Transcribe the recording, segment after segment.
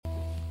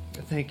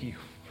Thank you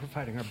for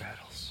fighting our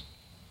battles.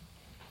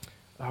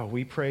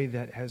 We pray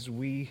that as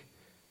we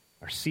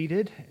are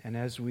seated and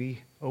as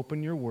we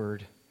open your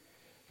word,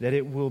 that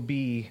it will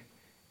be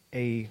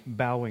a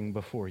bowing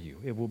before you.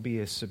 It will be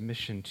a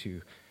submission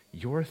to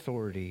your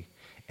authority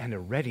and a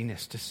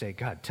readiness to say,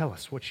 God, tell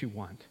us what you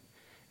want,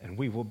 and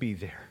we will be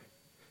there.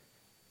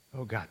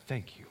 Oh, God,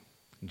 thank you.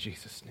 In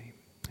Jesus' name,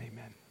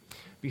 amen.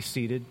 Be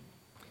seated,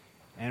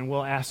 and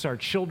we'll ask our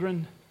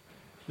children,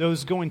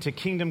 those going to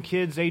Kingdom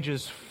Kids,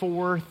 ages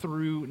 4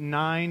 through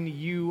 9,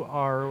 you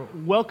are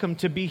welcome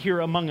to be here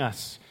among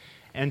us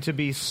and to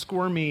be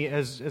squirmy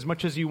as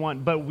much as you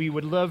want. But we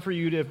would love for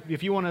you to,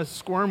 if you want to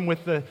squirm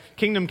with the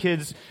Kingdom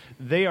Kids,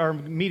 they are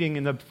meeting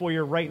in the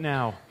foyer right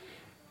now.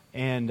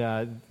 And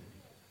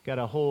got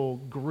a whole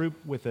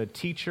group with a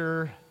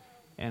teacher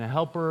and a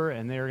helper,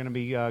 and they're going to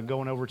be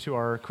going over to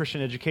our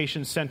Christian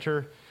Education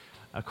Center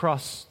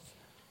across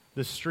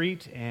the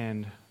street,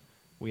 and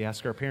we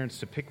ask our parents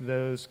to pick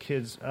those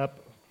kids up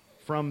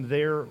from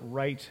there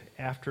right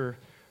after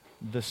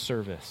the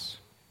service.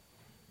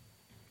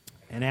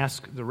 And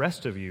ask the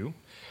rest of you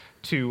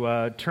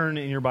to turn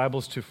in your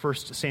Bibles to 1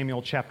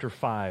 Samuel chapter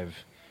 5.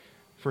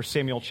 1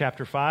 Samuel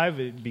chapter 5,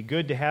 it'd be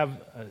good to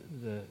have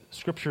the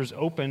scriptures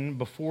open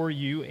before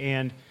you,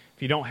 and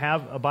if you don't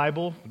have a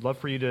Bible, I'd love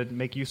for you to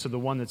make use of the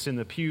one that's in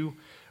the pew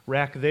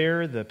rack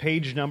there. The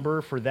page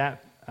number for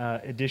that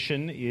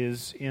edition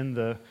is in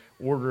the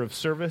order of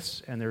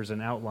service, and there's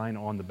an outline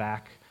on the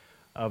back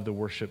of the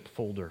worship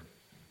folder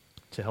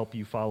to help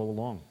you follow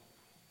along.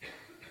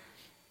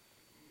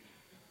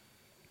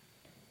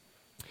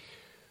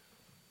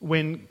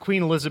 When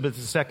Queen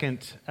Elizabeth II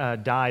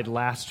died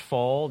last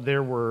fall,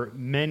 there were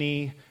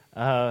many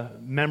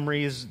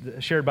memories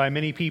shared by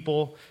many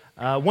people.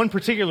 One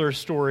particular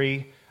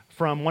story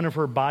from one of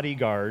her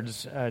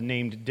bodyguards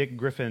named Dick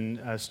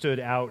Griffin stood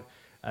out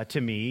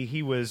to me.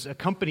 He was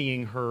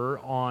accompanying her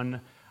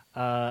on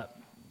a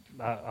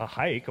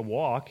hike, a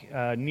walk,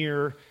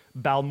 near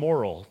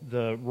Balmoral,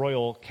 the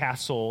royal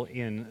castle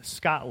in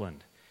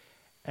Scotland.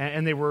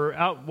 And they were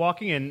out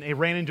walking, and they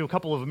ran into a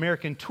couple of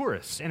American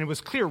tourists. And it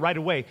was clear right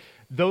away,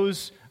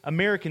 those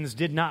Americans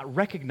did not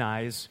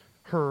recognize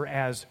her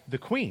as the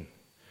Queen.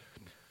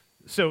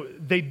 So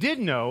they did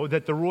know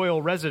that the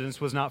royal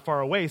residence was not far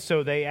away,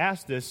 so they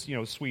asked this,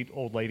 sweet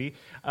old lady,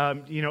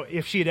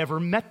 if she had ever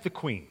met the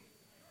Queen.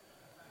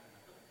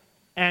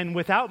 And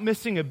without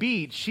missing a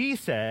beat, she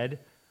said,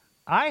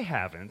 I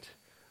haven't,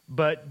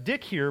 but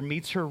Dick here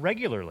meets her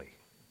regularly.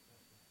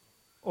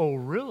 Oh,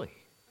 really?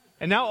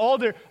 And now all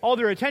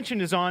their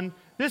attention is on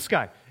this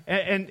guy.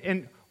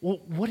 And well,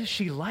 what is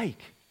she like?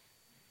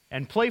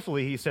 And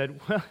playfully he said,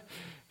 well,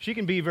 she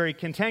can be very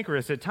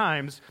cantankerous at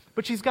times,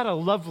 but she's got a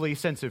lovely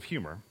sense of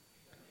humor.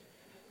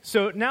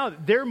 So now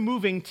they're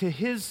moving to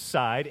his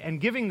side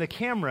and giving the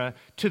camera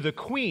to the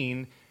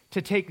Queen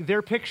to take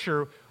their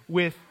picture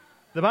with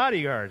the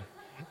bodyguard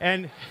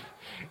and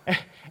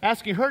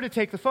asking her to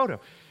take the photo.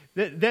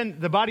 Then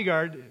the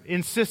bodyguard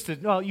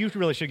insisted, well, you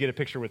really should get a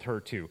picture with her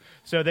too.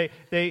 So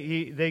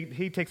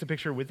he takes a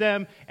picture with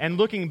them, and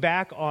looking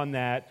back on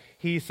that,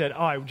 he said,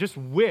 I just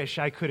wish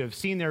I could have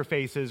seen their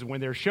faces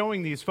when they're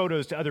showing these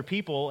photos to other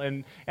people,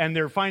 and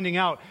they're finding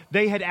out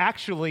they had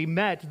actually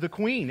met the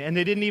Queen, and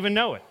they didn't even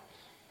know it.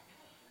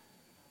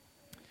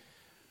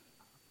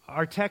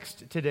 Our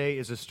text today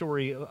is a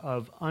story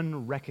of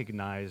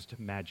unrecognized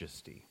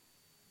majesty,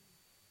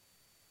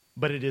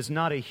 but it is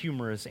not a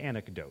humorous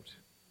anecdote.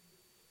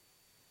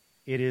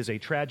 It is a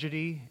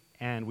tragedy,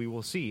 and we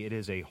will see it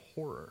is a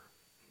horror.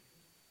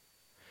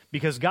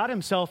 Because God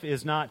himself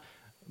is not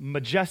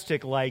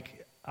majestic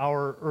like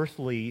our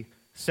earthly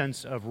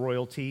sense of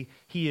royalty.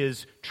 He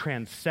is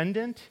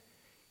transcendent,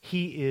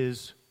 he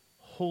is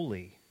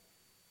holy,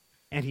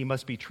 and he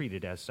must be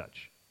treated as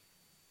such.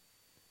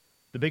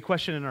 The big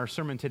question in our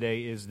sermon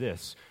today is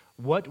this: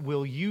 what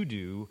will you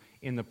do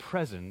in the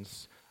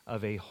presence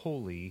of a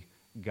holy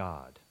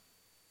God?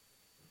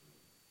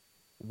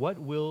 What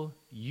will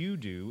you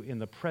do in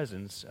the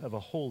presence of a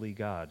holy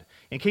God?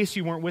 In case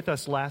you weren't with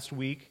us last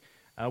week,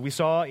 we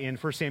saw in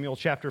 1 Samuel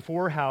chapter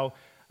 4 how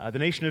the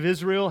nation of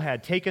Israel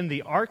had taken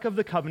the Ark of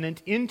the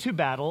Covenant into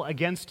battle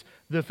against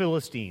the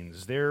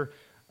Philistines, their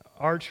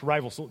arch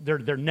rivals, their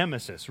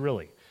nemesis,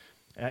 really.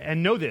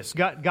 And know this,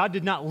 God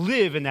did not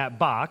live in that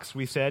box,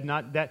 we said,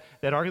 not that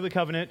Ark of the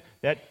Covenant,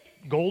 that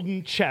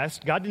golden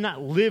chest. God did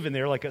not live in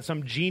there like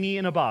some genie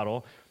in a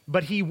bottle,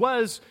 but he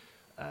was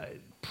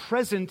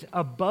present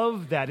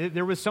above that.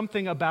 There was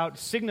something about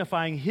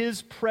signifying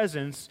his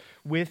presence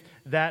with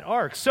that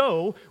ark.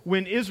 So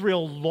when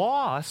Israel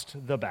lost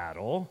the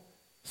battle,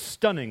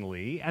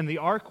 stunningly, and the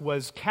ark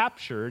was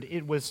captured,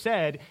 it was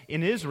said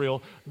in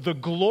Israel, the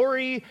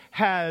glory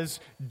has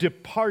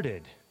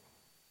departed.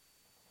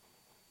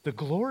 The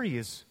glory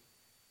is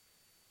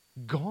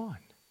gone.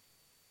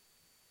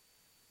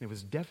 It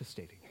was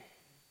devastating.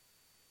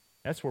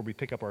 That's where we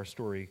pick up our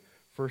story,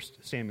 1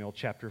 Samuel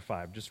chapter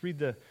 5. Just read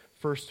the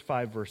first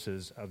 5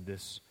 verses of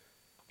this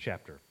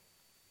chapter.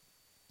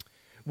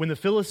 When the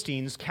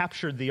Philistines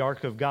captured the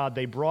ark of God,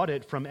 they brought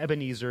it from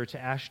Ebenezer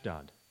to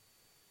Ashdod.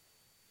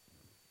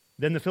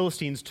 Then the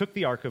Philistines took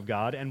the ark of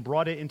God and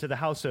brought it into the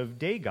house of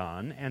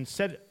Dagon and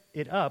set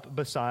it up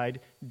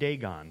beside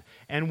Dagon.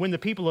 And when the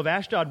people of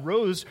Ashdod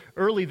rose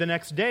early the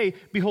next day,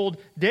 behold,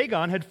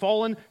 Dagon had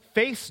fallen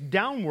face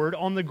downward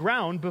on the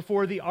ground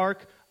before the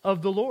ark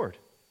of the Lord.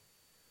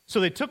 So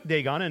they took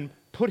Dagon and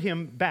put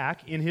him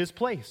back in his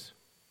place.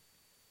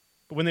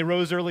 But when they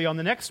rose early on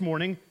the next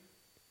morning,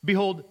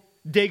 behold,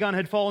 Dagon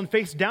had fallen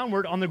face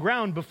downward on the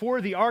ground before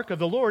the ark of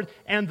the Lord,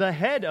 and the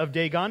head of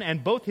Dagon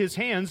and both his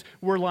hands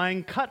were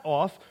lying cut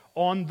off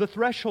on the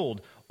threshold.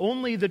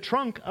 Only the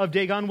trunk of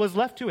Dagon was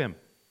left to him.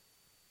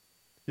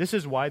 This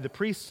is why the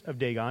priests of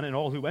Dagon and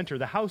all who enter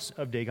the house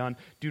of Dagon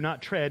do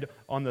not tread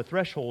on the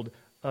threshold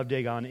of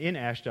Dagon in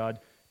Ashdod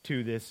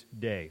to this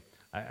day.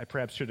 I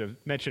perhaps should have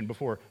mentioned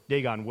before,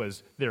 Dagon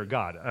was their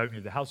god.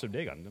 The house of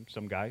Dagon,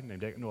 some guy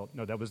named Dagon.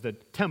 No, that was the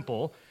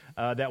temple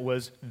that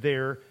was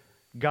their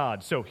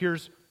God. So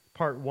here's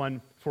part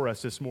one for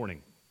us this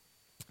morning.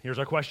 Here's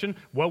our question.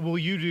 What will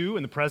you do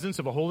in the presence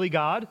of a holy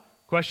God?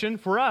 Question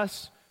for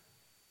us.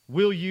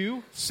 Will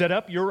you set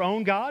up your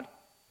own God?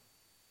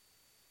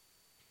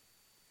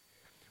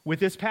 With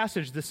this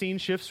passage, the scene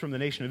shifts from the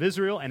nation of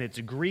Israel and its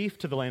grief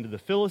to the land of the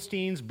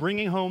Philistines,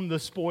 bringing home the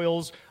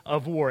spoils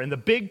of war. And the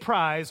big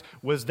prize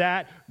was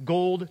that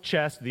gold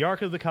chest, the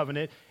Ark of the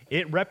Covenant.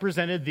 It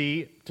represented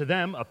the, to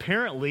them,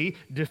 apparently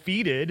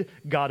defeated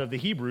God of the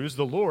Hebrews,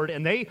 the Lord,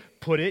 and they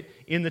put it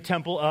in the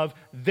temple of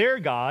their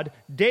god,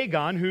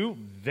 Dagon, who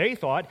they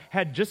thought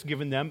had just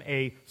given them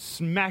a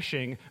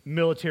smashing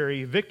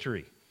military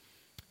victory.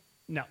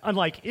 Now,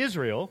 unlike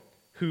Israel,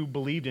 who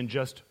believed in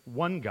just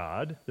one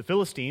God, the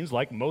Philistines,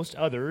 like most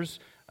others,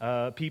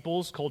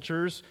 peoples,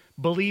 cultures,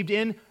 believed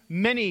in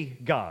many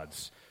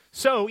gods.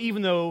 So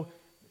even though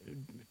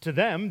to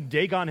them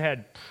Dagon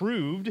had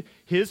proved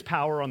his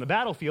power on the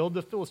battlefield,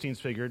 the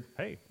Philistines figured,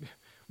 hey,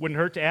 wouldn't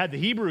hurt to add the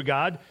Hebrew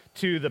God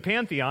to the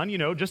pantheon,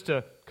 just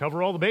to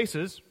cover all the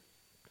bases.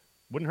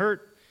 Wouldn't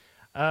hurt.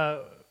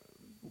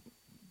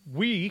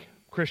 We,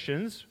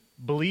 Christians,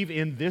 believe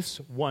in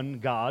this one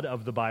God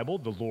of the Bible,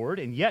 the Lord,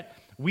 and yet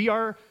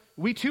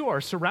we too are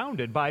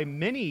surrounded by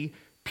many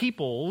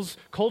peoples,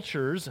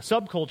 cultures,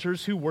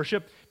 subcultures who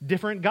worship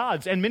different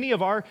gods. And many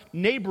of our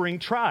neighboring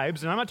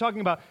tribes, and I'm not talking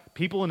about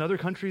people in other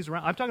countries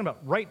around, I'm talking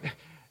about right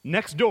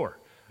next door,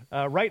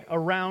 right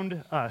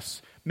around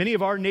us. Many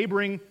of our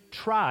neighboring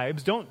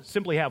tribes don't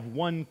simply have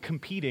one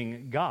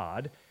competing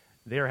God.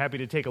 They are happy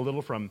to take a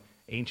little from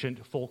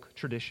ancient folk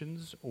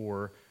traditions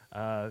or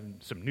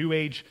some New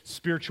Age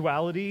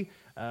spirituality,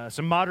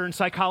 some modern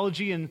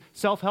psychology and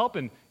self-help,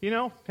 and,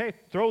 hey,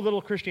 throw a little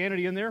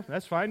Christianity in there.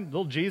 That's fine. A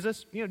little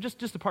Jesus.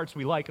 Just the parts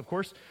we like, of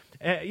course.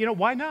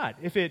 Why not?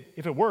 If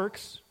it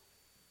works.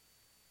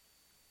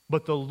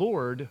 But the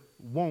Lord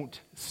won't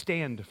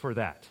stand for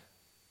that.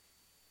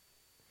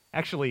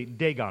 Actually,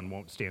 Dagon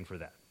won't stand for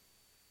that.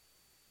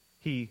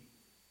 He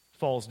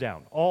falls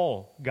down.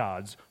 All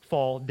gods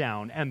fall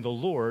down, and the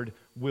Lord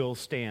will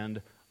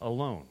stand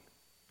alone.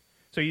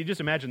 So you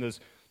just imagine those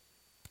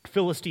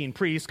Philistine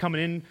priests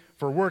coming in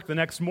for work the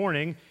next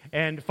morning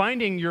and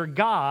finding your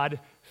God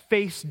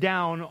face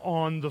down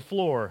on the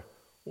floor.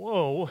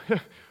 Whoa,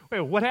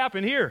 wait, what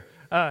happened here?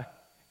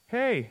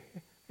 Hey,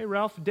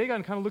 Ralph,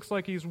 Dagon kind of looks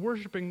like he's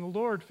worshiping the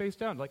Lord face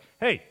down. Like,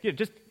 hey,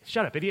 just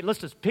shut up, idiot. Let's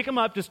just pick him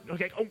up.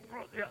 Okay.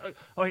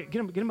 Oh, get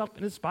him up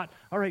in his spot.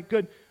 All right,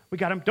 good. We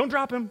got him. Don't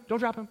drop him.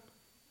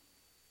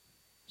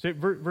 So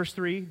verse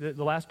 3,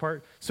 the last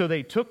part. So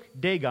they took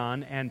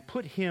Dagon and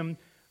put him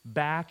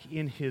back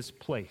in his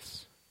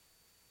place.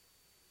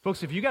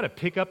 Folks, if you got to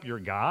pick up your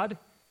God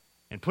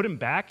and put him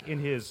back in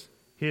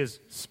his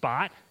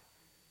spot,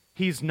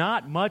 he's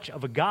not much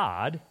of a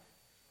God.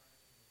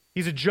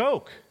 He's a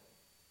joke.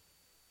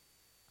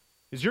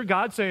 Is your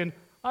God saying,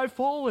 I've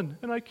fallen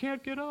and I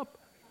can't get up?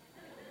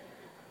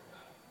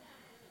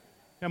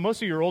 Now,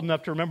 most of you are old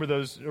enough to remember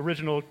those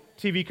original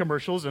TV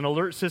commercials, an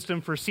alert system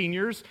for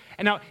seniors.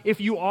 And now,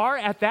 if you are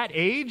at that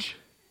age,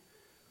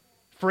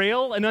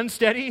 frail and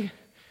unsteady,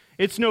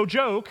 it's no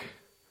joke.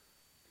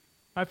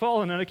 I've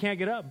fallen and I can't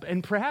get up.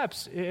 And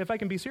perhaps, if I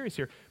can be serious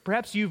here,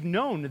 perhaps you've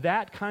known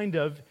that kind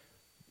of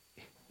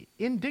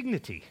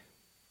indignity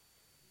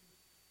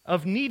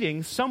of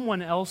needing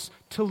someone else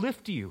to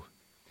lift you.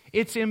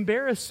 It's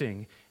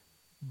embarrassing,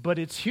 but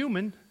it's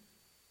human.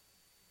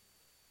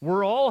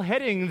 We're all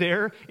heading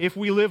there if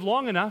we live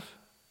long enough.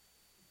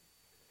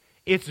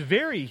 It's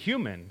very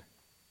human.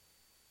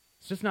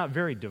 It's just not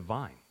very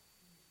divine.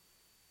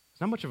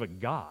 It's not much of a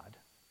God.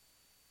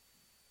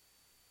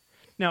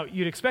 Now,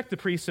 you'd expect the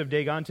priests of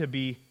Dagon to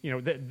be,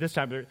 this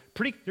time they're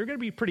going to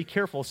be pretty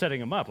careful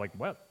setting him up. Like,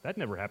 well, that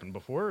never happened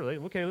before.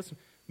 Okay, let's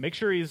make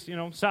sure he's,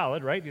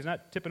 solid, right? He's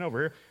not tipping over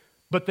here.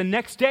 But the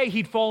next day,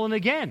 he'd fallen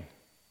again.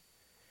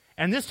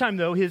 And this time,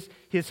 though, his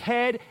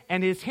head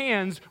and his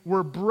hands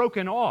were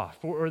broken off.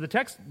 Or the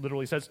text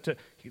literally says to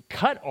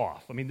cut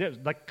off. I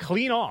mean, like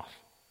clean off.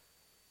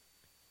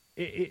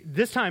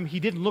 This time, he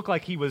didn't look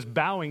like he was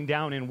bowing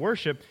down in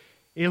worship.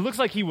 It looks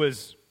like he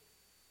was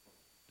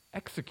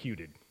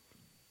executed.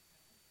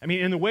 I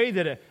mean, in the way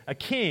that a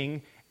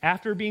king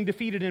after being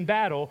defeated in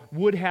battle,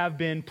 would have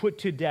been put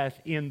to death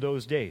in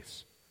those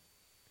days.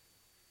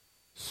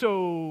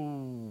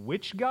 So,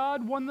 which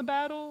God won the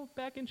battle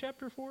back in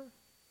chapter 4?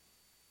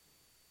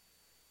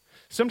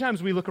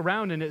 Sometimes we look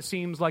around and it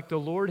seems like the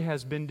Lord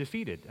has been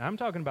defeated. I'm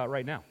talking about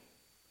right now.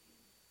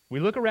 We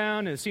look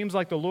around and it seems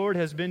like the Lord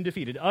has been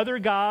defeated. Other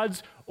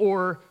gods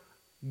or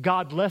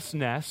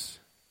godlessness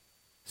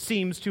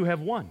seems to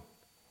have won.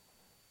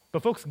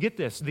 But folks, get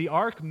this. The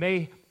ark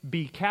may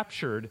be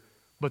captured,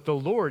 but the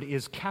Lord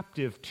is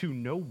captive to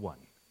no one.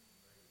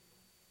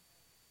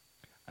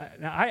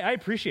 Now, I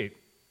appreciate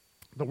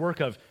the work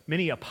of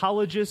many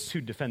apologists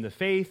who defend the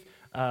faith,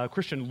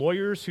 Christian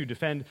lawyers who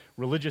defend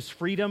religious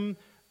freedom.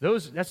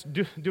 That's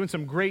doing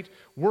some great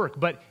work.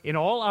 But in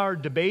all our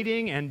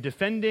debating and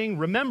defending,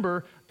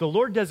 remember, the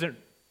Lord doesn't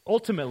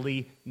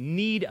ultimately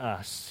need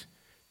us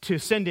to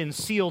send in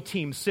SEAL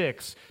Team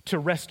 6 to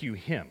rescue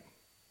him.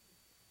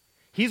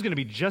 He's going to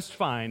be just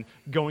fine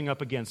going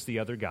up against the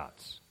other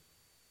gods.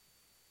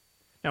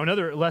 Now,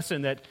 another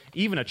lesson that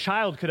even a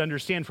child could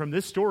understand from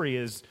this story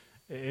is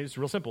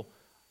real simple.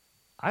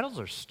 Idols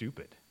are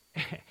stupid.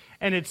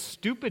 And it's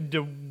stupid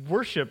to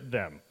worship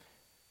them.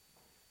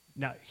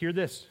 Now, hear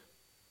this.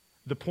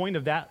 The point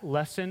of that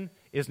lesson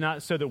is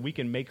not so that we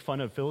can make fun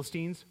of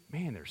Philistines.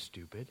 Man, they're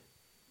stupid.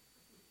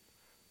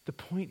 The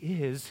point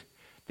is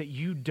that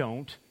you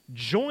don't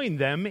join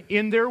them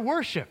in their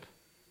worship.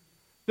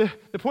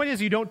 The point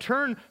is you don't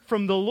turn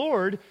from the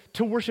Lord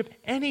to worship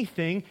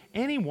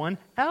anyone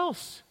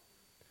else.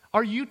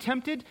 Are you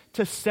tempted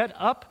to set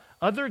up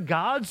other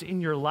gods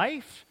in your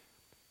life?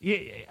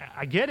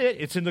 I get it.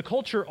 It's in the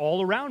culture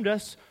all around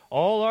us,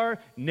 all our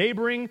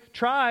neighboring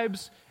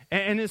tribes.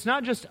 And it's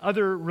not just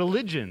other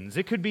religions.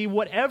 It could be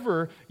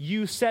whatever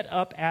you set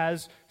up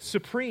as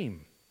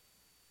supreme.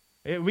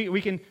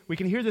 We can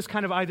hear this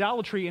kind of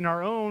idolatry in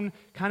our own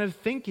kind of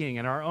thinking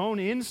and our own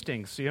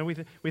instincts.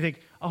 We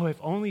think, oh, if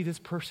only this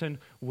person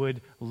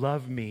would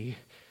love me,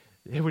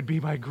 it would be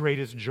my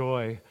greatest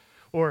joy.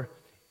 Or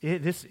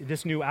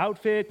this new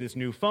outfit, this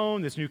new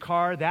phone, this new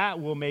car,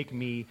 that will make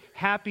me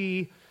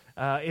happy.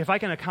 If I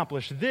can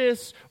accomplish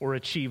this or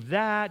achieve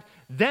that,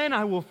 then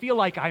I will feel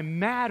like I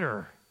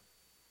matter.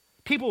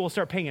 People will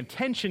start paying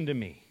attention to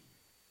me.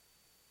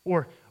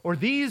 Or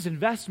these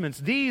investments,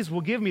 these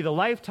will give me the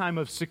lifetime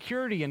of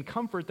security and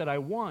comfort that I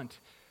want.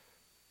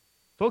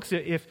 Folks,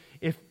 if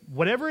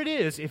whatever it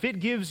is, if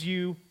it gives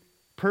you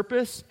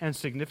purpose and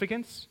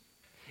significance,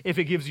 if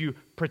it gives you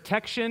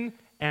protection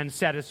and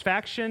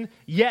satisfaction,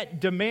 yet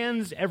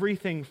demands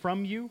everything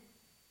from you,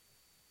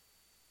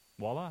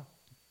 voila,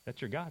 that's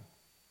your God.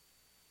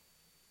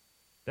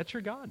 That's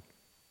your God.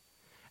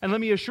 And let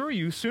me assure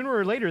you, sooner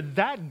or later,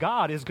 that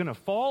God is going to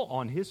fall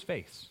on his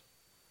face.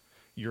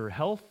 Your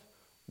health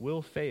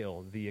will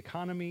fail. The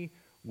economy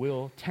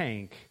will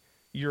tank.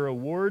 Your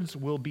awards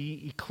will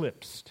be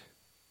eclipsed.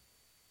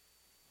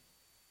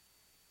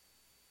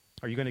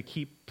 Are you going to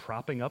keep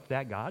propping up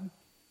that God?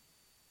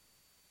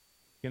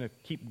 Going to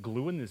keep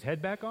gluing his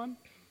head back on?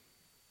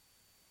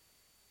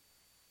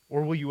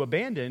 Or will you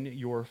abandon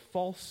your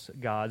false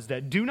gods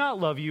that do not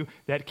love you,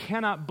 that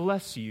cannot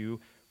bless you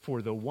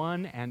for the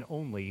one and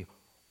only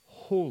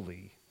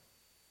holy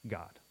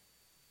God?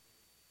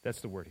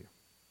 That's the word here.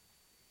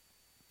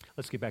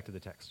 Let's get back to the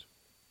text.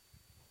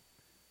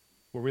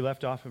 Where we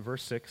left off in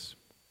verse 6.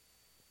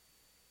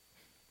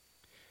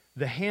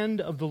 The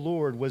hand of the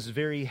Lord was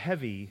very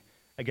heavy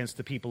against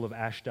the people of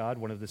Ashdod,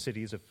 one of the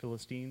cities of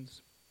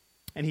Philistines.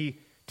 And he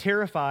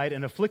terrified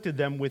and afflicted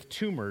them with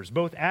tumors,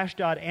 both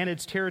Ashdod and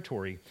its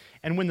territory.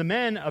 And when the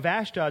men of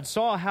Ashdod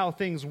saw how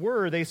things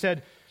were, they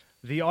said,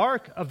 "The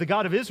ark of the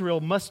God of Israel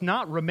must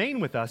not remain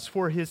with us,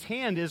 for his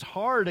hand is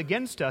hard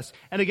against us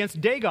and against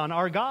Dagon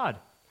our God."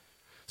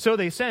 So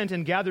they sent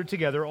and gathered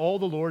together all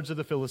the lords of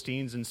the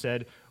Philistines and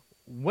said,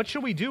 "What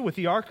shall we do with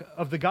the ark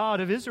of the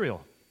God of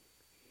Israel?"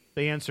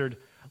 They answered,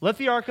 "Let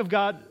the ark of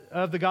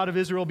the God of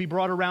Israel be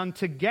brought around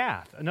to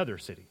Gath," another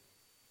city.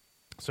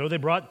 So they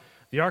brought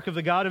the ark of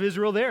the God of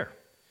Israel there.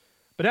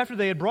 But after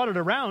they had brought it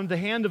around, the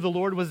hand of the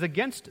Lord was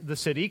against the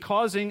city,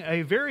 causing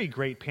a very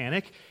great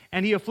panic,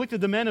 and he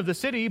afflicted the men of the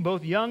city,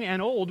 both young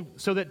and old,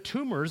 so that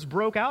tumors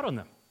broke out on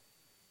them.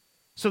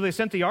 So they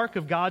sent the ark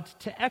of God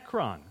to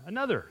Ekron,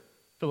 another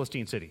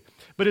Philistine city.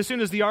 But as soon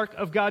as the ark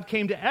of God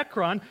came to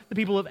Ekron, the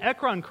people of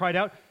Ekron cried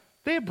out,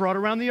 "They have brought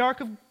around the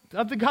ark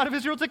of the God of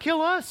Israel to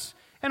kill us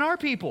and our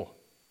people."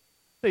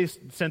 They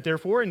sent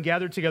therefore and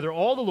gathered together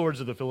all the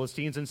lords of the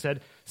Philistines and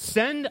said,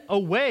 "Send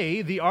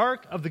away the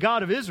ark of the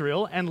God of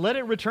Israel and let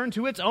it return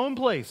to its own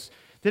place,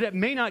 that it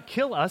may not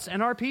kill us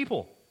and our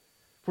people."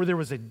 For there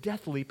was a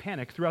deathly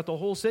panic throughout the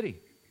whole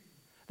city.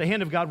 The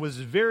hand of God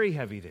was very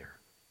heavy there.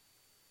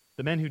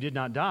 The men who did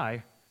not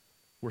die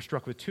were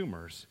struck with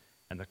tumors,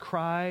 and the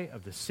cry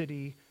of the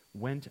city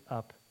went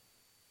up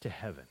to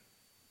heaven.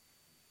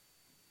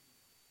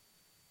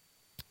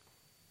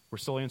 We're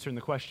still answering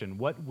the question,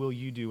 what will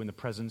you do in the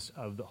presence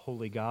of the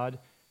holy God?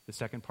 The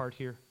second part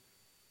here.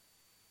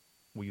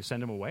 Will you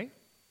send him away?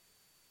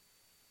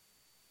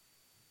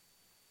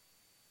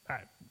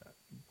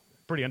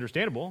 Pretty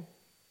understandable.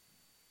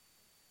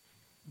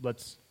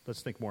 let's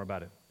think more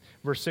about it.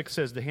 Verse 6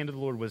 says, the hand of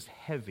the Lord was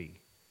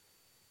heavy.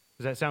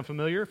 Does that sound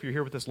familiar? If you're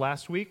here with us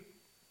last week,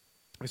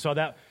 we saw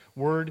that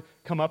word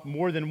come up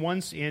more than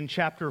once in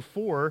chapter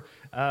 4,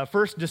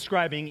 first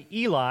describing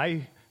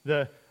Eli,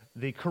 the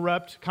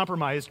corrupt,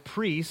 compromised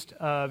priest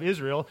of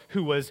Israel,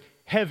 who was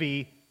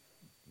heavy,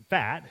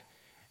 fat.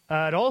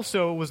 It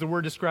also was the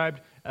word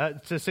described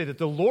to say that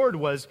the Lord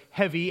was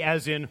heavy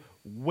as in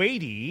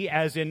weighty,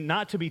 as in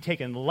not to be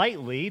taken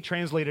lightly,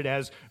 translated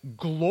as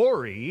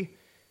glory.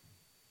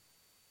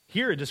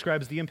 Here it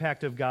describes the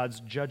impact of God's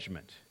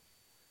judgment.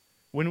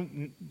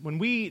 When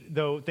we,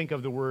 though, think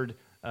of the word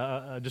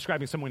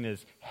describing someone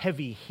as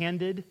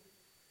heavy-handed,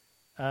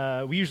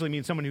 we usually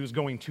mean someone who's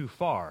going too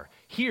far.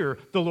 Here,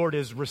 the Lord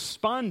is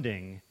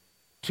responding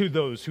to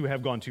those who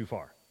have gone too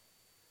far.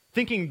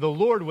 Thinking the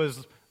Lord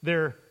was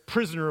their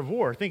prisoner of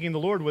war, thinking the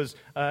Lord was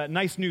a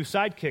nice new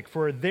sidekick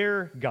for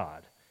their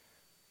God.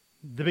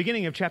 The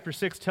beginning of chapter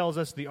 6 tells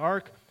us the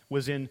ark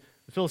was in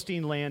the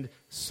Philistine land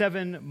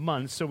 7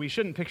 months, so we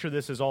shouldn't picture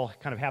this as all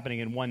kind of happening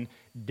in one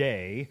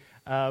day.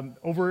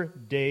 Over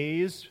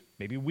days,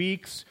 maybe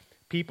weeks,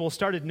 people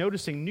started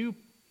noticing new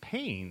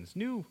pains,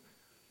 new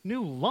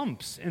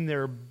lumps in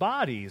their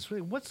bodies.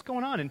 What's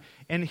going on?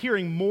 And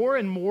hearing more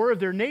and more of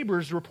their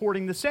neighbors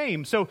reporting the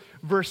same. So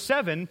verse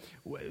 7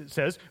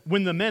 says,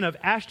 when the men of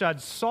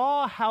Ashdod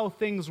saw how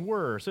things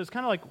were. So it's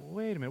kind of like,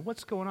 wait a minute,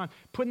 what's going on?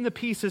 Putting the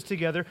pieces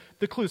together,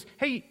 the clues.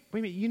 Hey, wait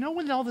a minute, you know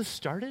when all this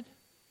started?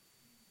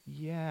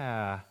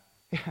 Yeah.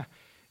 It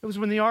was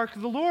when the ark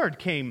of the Lord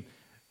came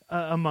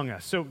among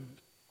us. So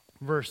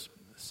verse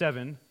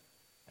 7,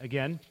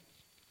 again,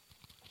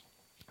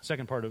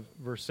 second part of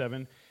verse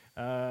 7,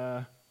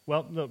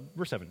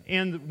 verse 7.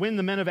 And when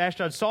the men of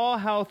Ashdod saw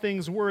how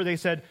things were, they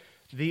said,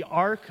 the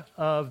ark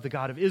of the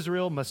God of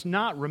Israel must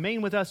not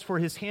remain with us, for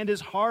his hand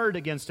is hard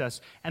against us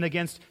and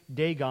against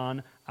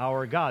Dagon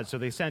our God. So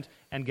they sent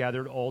and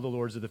gathered all the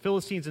lords of the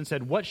Philistines and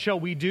said, what shall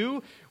we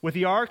do with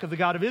the ark of the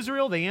God of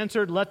Israel? They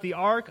answered, let the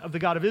ark of the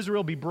God of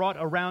Israel be brought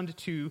around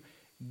to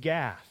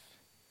Gath.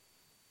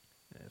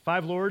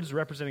 5 lords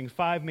representing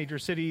 5 major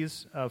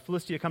cities of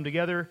Philistia come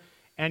together.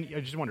 And I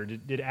just wonder,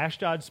 did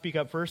Ashdod speak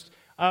up first?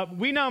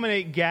 We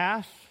nominate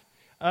Gath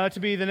to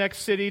be the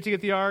next city to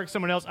get the ark.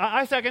 Someone else.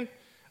 I second.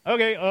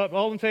 Okay,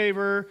 all in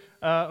favor.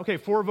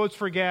 4 votes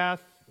for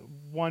Gath,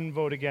 1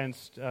 vote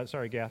against.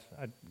 Gath.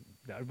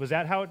 Was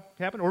that how it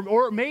happened?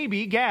 Or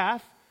maybe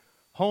Gath,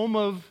 home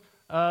of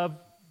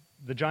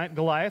the giant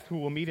Goliath, who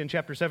we'll meet in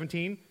chapter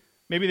 17.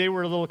 Maybe they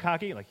were a little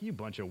cocky, like, you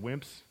bunch of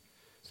wimps.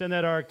 Send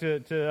that ark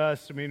to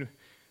us. I mean,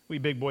 we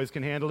big boys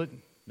can handle it.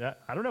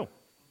 I don't know.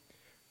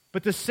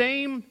 But the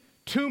same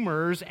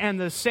tumors and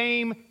the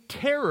same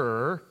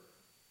terror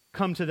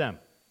come to them.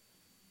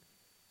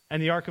 And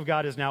the ark of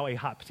God is now a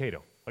hot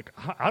potato. Like,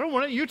 I don't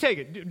want it, you take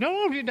it.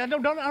 No,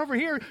 don't over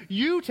here,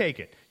 you take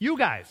it. You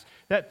guys.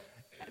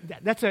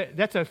 That's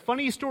a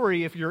funny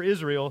story if you're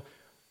Israel,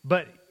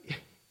 but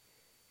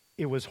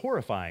it was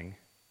horrifying.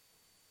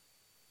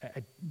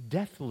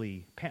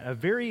 A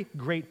very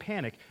great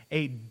panic,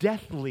 a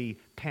deathly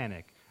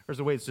panic. There's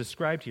the way it's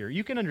described here.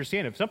 You can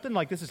understand if something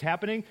like this is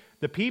happening,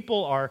 the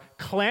people are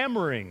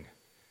clamoring.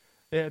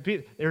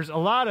 There's a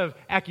lot of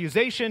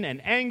accusation and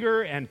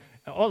anger and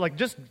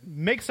just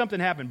make something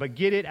happen, but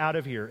get it out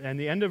of here. And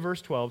the end of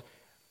verse 12,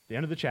 the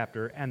end of the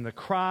chapter, and the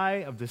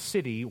cry of the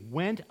city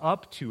went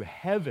up to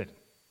heaven.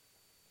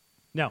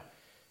 Now,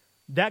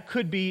 that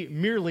could be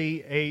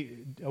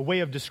merely a way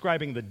of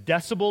describing the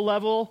decibel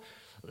level.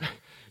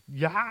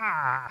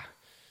 Yeah.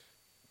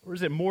 Or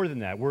is it more than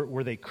that?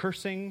 Were they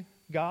cursing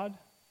God?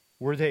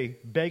 Were they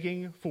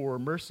begging for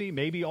mercy?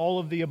 Maybe all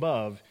of the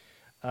above.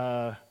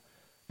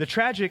 The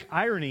tragic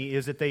irony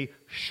is that they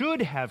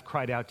should have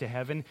cried out to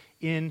heaven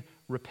in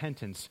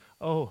repentance.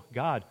 Oh,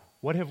 God,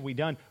 what have we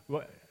done?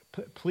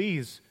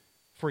 Please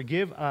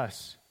forgive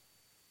us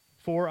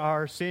for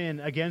our sin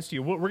against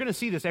you. We're going to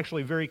see this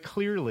actually very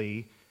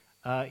clearly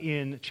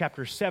in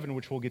chapter 7,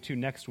 which we'll get to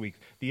next week,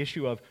 the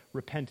issue of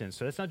repentance.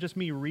 So that's not just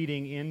me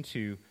reading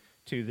into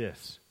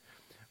this.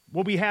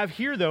 What we have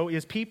here, though,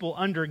 is people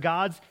under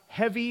God's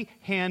heavy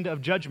hand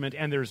of judgment,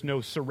 and there's no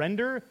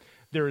surrender,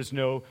 there is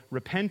no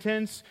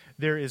repentance,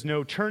 there is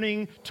no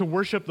turning to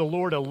worship the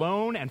Lord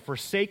alone and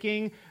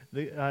forsaking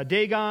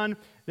Dagon.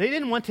 They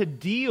didn't want to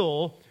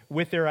deal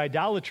with their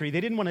idolatry.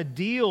 They didn't want to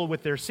deal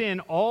with their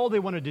sin. All they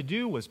wanted to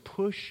do was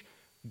push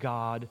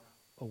God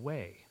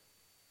away.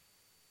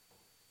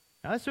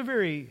 Now, that's a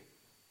very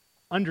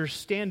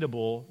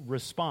understandable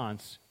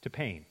response to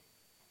pain,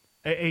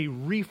 a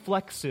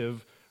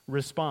reflexive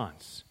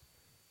response.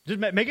 Just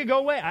make it go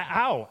away.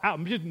 Ow.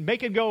 Just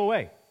make it go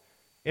away.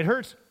 It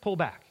hurts, pull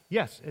back.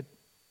 Yes,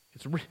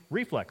 it's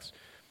reflex.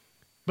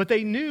 But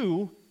they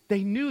knew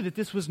that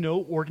this was no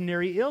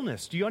ordinary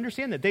illness. Do you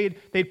understand that?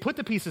 They'd put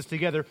the pieces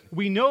together.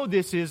 We know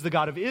this is the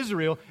God of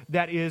Israel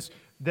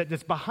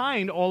that's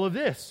behind all of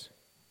this.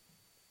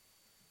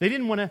 They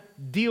didn't want to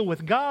deal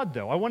with God,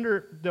 though. I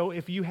wonder, though,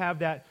 if you have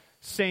that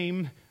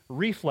same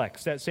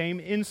reflex, that same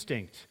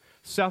instinct.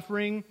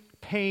 Suffering,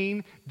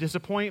 pain,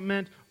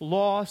 disappointment,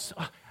 loss.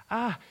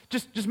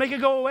 Just make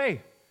it go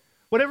away.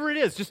 Whatever it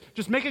is,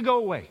 just make it go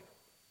away.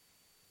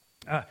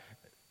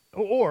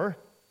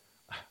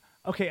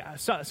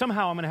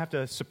 Somehow I'm going to have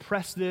to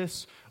suppress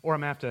this, or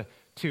I'm going to have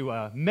to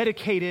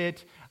medicate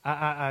it.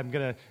 I'm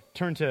going to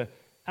turn to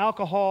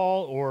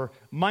alcohol or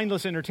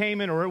mindless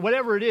entertainment or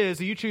whatever it is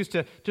that you choose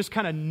to just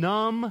kind of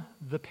numb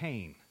the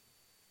pain.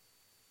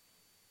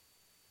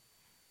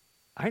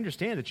 I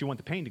understand that you want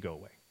the pain to go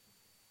away.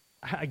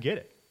 I get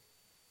it.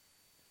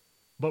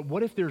 But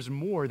what if there's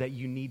more that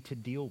you need to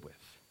deal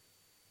with?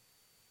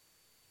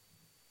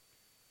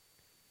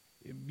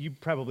 You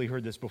probably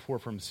heard this before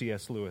from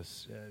C.S.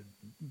 Lewis,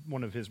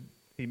 one of his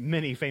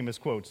many famous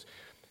quotes.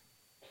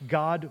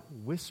 God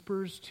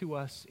whispers to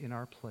us in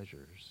our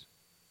pleasures.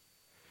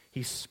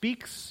 He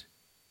speaks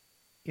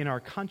in our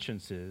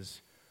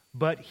consciences,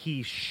 but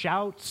he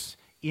shouts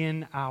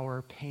in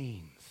our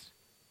pains.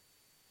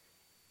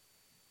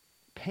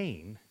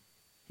 Pain,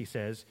 he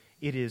says,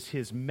 it is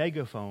his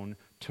megaphone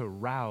to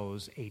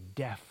rouse a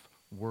deaf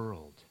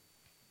world.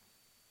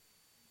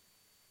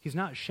 He's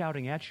not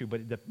shouting at you,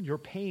 but your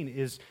pain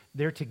is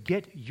there to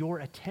get your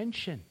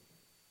attention.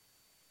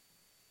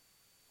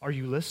 Are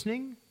you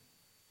listening?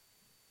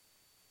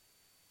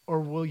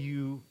 Or will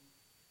you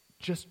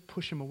just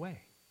push him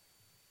away?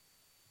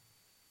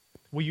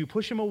 Will you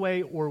push him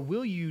away, or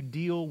will you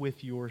deal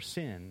with your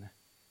sin,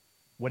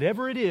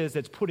 whatever it is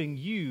that's putting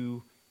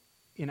you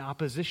in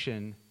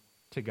opposition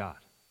to God?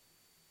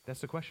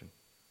 That's the question.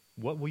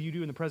 What will you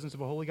do in the presence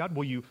of a holy God?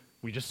 Will you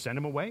just send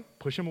him away,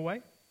 push him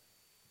away?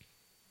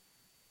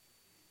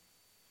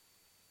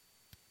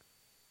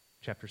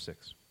 Chapter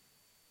 6.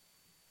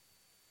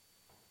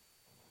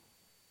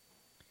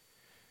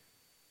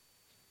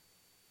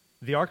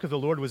 The ark of the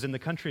Lord was in the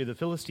country of the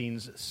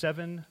Philistines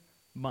 7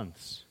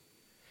 months.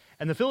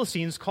 And the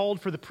Philistines called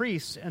for the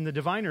priests and the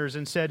diviners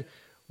and said,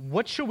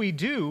 "What shall we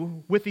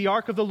do with the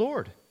ark of the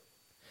Lord?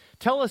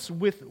 Tell us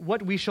with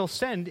what we shall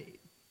send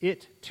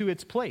it to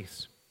its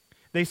place."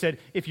 They said,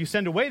 "If you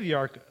send away the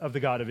ark of the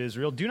God of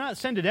Israel, do not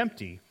send it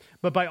empty,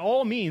 but by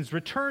all means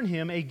return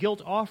him a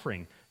guilt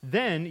offering.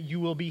 Then you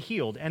will be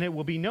healed, and it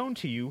will be known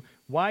to you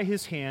why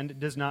his hand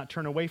does not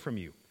turn away from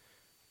you."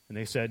 And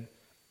they said,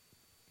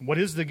 "What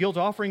is the guilt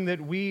offering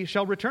that we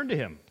shall return to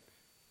him?"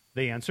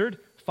 They answered,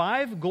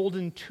 5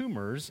 golden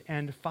tumors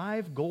and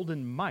 5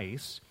 golden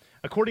mice,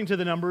 according to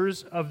the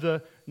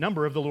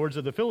number of the lords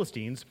of the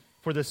Philistines,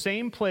 for the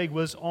same plague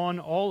was on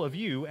all of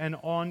you and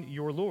on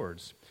your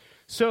lords.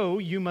 So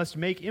you must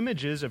make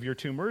images of your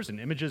tumors and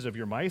images of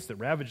your mice that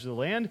ravage the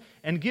land,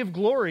 and give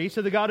glory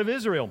to the God of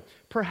Israel.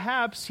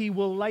 Perhaps he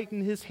will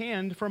lighten his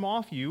hand from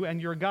off you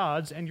and your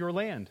gods and your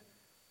land.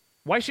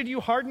 Why should you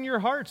harden your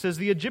hearts as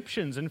the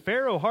Egyptians and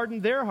Pharaoh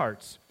hardened their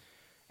hearts?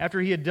 After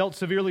he had dealt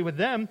severely with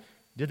them,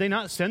 did they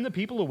not send the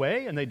people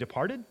away, and they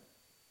departed?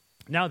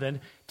 Now then,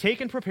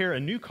 take and prepare a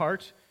new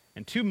cart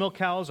and 2 milk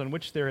cows on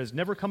which there has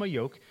never come a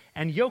yoke,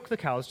 and yoke the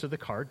cows to the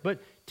cart,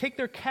 but take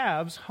their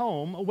calves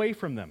home away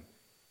from them.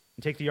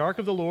 And take the ark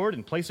of the Lord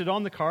and place it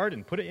on the cart,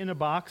 and put in a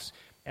box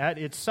at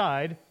its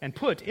side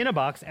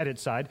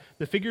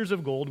the figures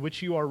of gold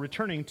which you are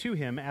returning to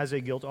him as a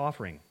guilt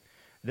offering.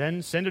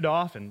 Then send it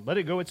off and let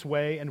it go its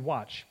way, and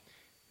watch.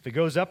 If it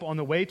goes up on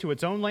the way to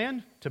its own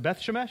land, to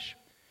Beth-Shemesh,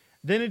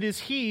 then it is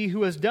he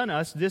who has done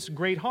us this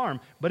great harm.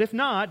 But if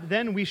not,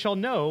 then we shall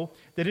know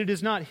that it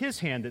is not his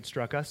hand that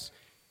struck us.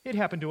 It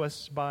happened to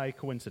us by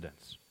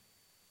coincidence.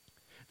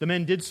 The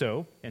men did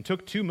so, and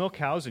took 2 milk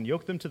cows and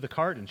yoked them to the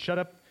cart and shut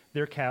up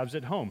their calves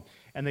at home.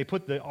 And they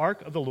put the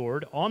ark of the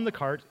Lord on the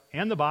cart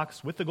and the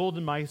box with the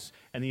golden mice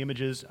and the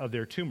images of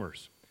their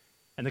tumors.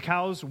 And the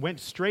cows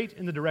went straight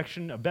in the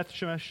direction of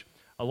Beth-Shemesh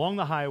along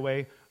the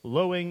highway,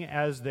 lowing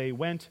as they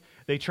went.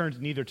 They turned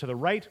neither to the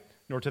right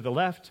nor to the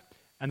left,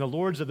 and the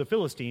lords of the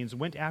Philistines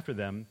went after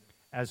them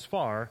as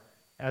far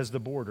as the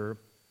border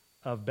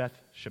of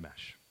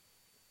Beth-Shemesh.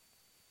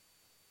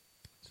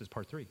 This is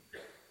part 3.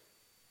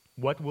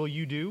 What will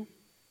you do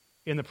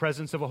in the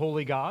presence of a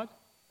holy God?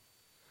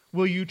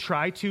 Will you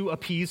try to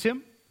appease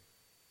him?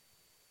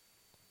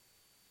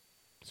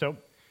 So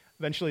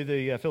eventually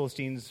the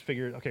Philistines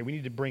figured, okay, we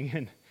need to bring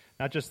in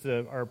not just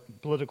our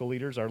political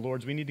leaders, our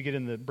lords. We need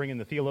to bring in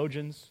the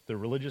theologians, the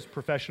religious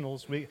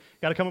professionals. We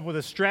got to come up with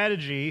a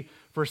strategy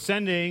for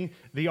sending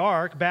the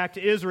ark back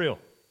to Israel.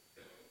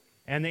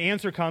 And the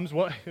answer comes,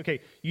 well, okay,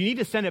 you need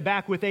to send it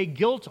back with a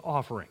guilt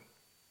offering.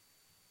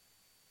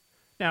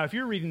 Now, if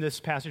you're reading this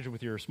passage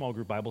with your small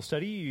group Bible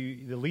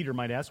study, the leader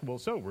might ask, well,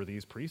 so were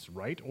these priests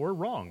right or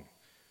wrong?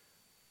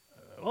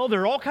 Well,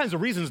 there are all kinds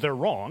of reasons they're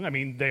wrong. I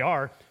mean, they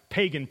are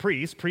pagan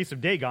priests, priests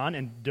of Dagon,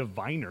 and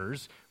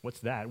diviners.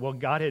 What's that? Well,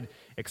 God had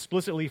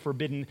explicitly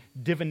forbidden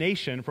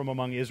divination from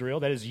among Israel.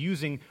 That is,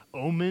 using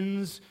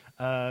omens,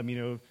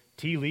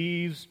 tea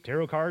leaves,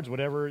 tarot cards,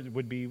 whatever it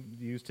would be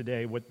used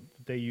today. What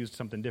they used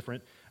something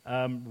different.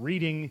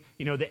 Reading,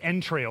 the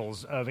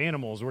entrails of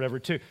animals or whatever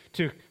to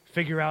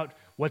figure out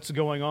what's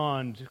going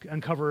on, to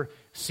uncover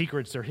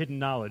secrets or hidden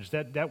knowledge.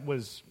 That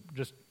was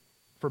just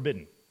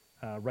forbidden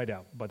right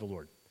out by the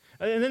Lord.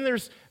 And then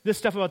there's this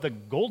stuff about the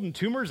golden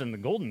tumors and the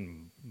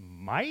golden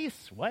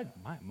Mice? What?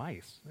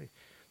 Mice?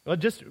 Well,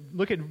 just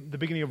look at the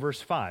beginning of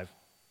verse 5.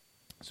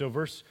 So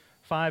verse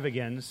 5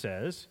 again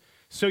says,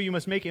 so you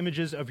must make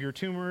images of your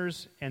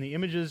tumors and the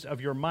images of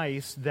your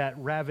mice that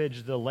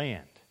ravage the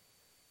land.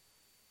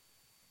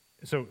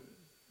 So,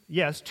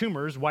 yes,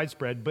 tumors,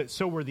 widespread, but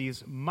so were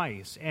these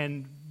mice.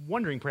 And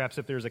wondering perhaps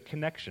if there's a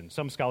connection.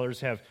 Some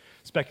scholars have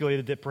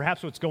speculated that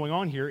perhaps what's going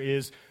on here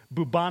is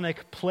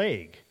bubonic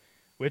plague,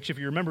 which, if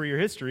you remember your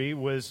history,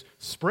 was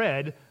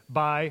spread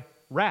by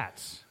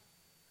rats,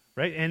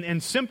 right?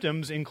 And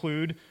symptoms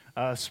include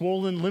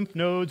swollen lymph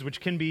nodes,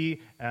 which can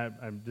be,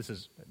 this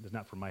is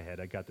not from my head,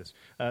 I got this,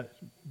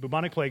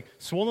 bubonic plague,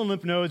 swollen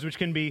lymph nodes, which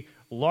can be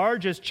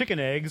large as chicken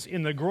eggs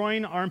in the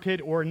groin,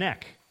 armpit, or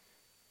neck,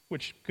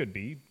 which could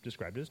be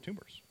described as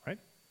tumors, right?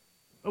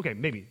 Okay,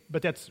 maybe,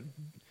 but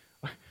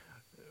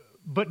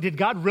did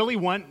God really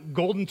want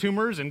golden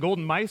tumors and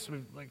golden mice?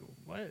 Like,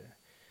 what?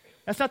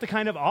 That's not the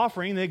kind of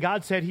offering that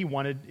God said he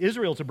wanted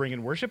Israel to bring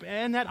in worship,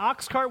 and that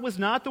ox cart was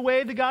not the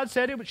way that God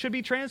said it should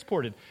be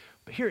transported.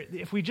 But here,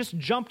 if we just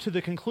jump to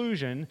the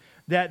conclusion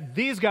that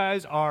these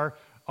guys are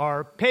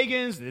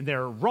pagans, and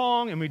they're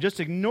wrong, and we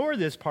just ignore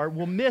this part,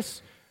 we'll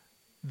miss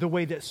the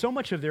way that so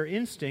much of their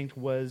instinct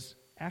was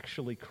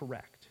actually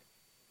correct.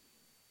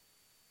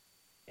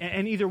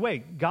 And either way,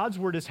 God's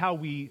word is how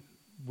we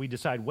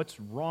decide what's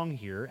wrong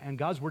here, and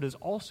God's word is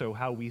also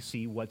how we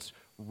see what's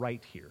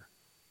right here.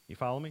 You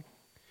follow me?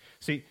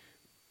 See,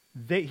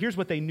 here's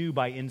what they knew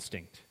by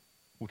instinct,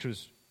 which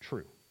was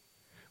true.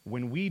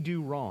 When we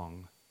do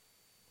wrong,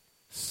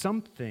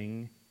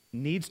 something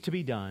needs to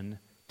be done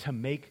to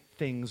make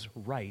things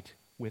right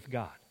with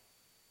God.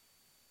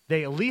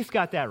 They at least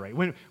got that right.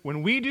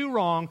 When we do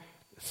wrong,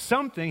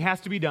 something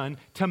has to be done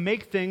to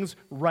make things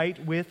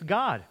right with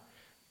God.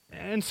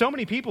 And so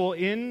many people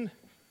in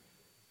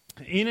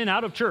and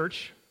out of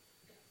church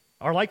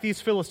are like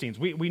these Philistines.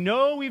 We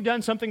know we've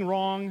done something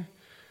wrong.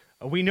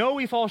 We know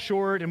we fall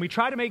short, and we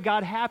try to make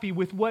God happy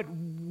with what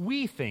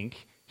we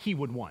think he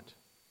would want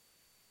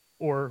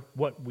or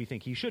what we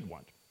think he should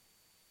want,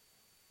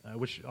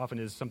 which often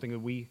is something that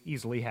we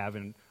easily have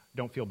and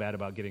don't feel bad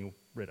about getting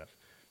rid of.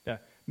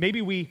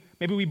 Maybe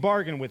we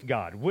bargain with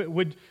God.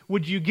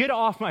 Would you get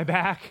off my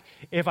back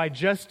if I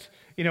just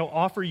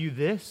offer you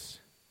this?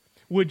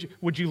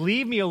 Would you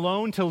leave me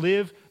alone to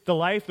live the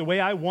life the way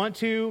I want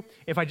to?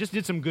 If I just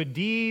did some good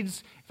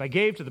deeds, if I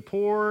gave to the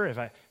poor, if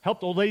I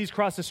helped old ladies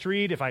cross the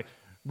street, if I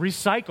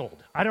recycled,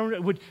 I don't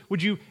know.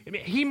 Would you?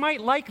 He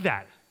might like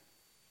that.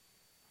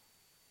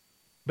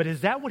 But is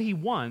that what he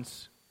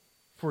wants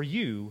for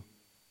you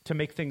to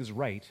make things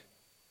right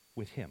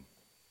with him?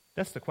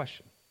 That's the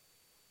question.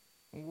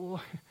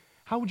 Well,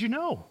 how would you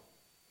know?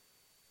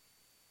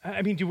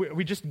 I mean, are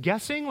we just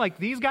guessing like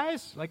these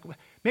guys? Like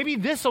maybe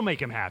this will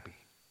make him happy.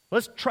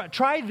 Let's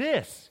try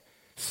this.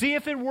 See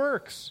if it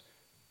works.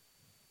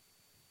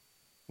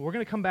 We're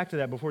going to come back to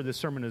that before this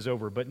sermon is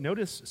over, but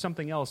notice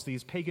something else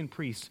these pagan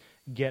priests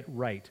get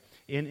right.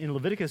 In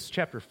Leviticus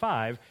chapter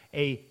 5,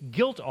 a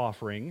guilt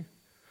offering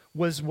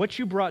was what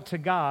you brought to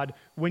God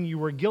when you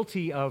were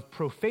guilty of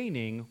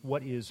profaning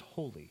what is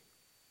holy.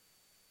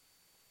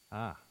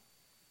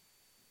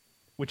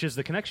 Which is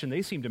the connection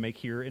they seem to make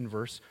here in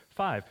verse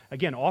 5.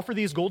 Again, offer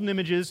these golden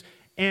images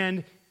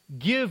and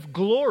give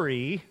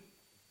glory.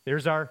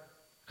 There's our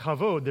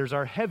kavod, there's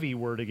our heavy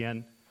word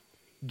again.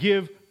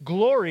 Give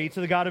glory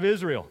to the God of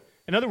Israel.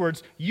 In other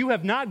words, you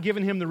have not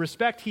given him the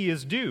respect he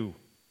is due.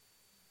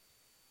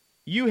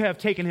 You have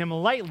taken him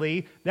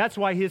lightly. That's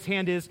why his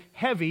hand is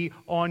heavy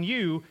on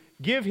you.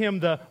 Give him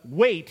the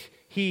weight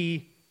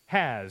he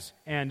has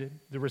and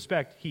the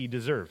respect he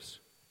deserves.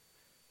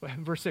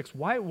 Verse 6,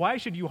 why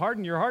should you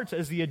harden your hearts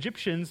as the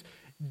Egyptians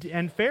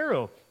and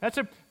Pharaoh? That's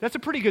a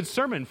pretty good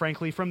sermon,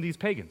 frankly, from these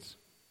pagans.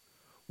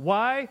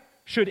 Why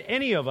should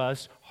any of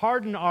us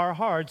harden our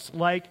hearts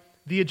like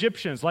the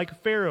Egyptians,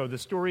 like Pharaoh, the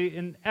story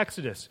in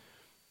Exodus?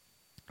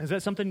 Is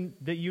that something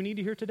that you need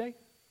to hear today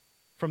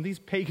from these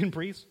pagan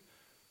priests?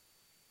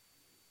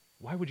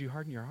 Why would you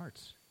harden your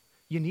hearts?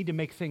 You need to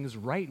make things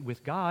right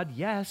with God,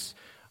 yes.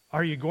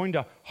 Are you going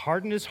to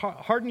harden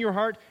your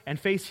heart and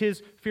face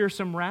his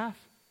fearsome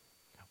wrath?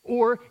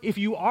 Or if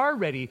you are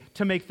ready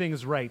to make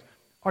things right,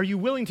 are you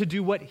willing to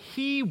do what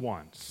he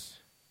wants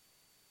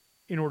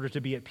in order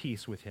to be at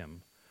peace with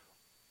him?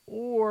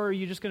 Or are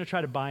you just going to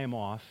try to buy him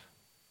off,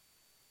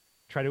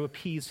 try to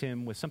appease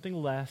him with something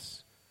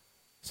less,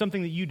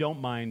 something that you don't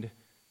mind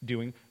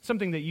doing,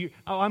 something that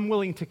I'm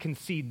willing to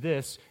concede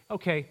this.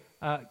 Okay,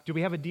 do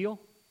we have a deal?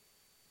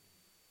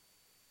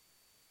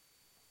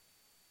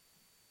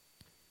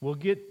 We'll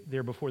get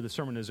there before the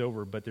sermon is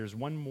over, but there's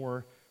one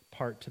more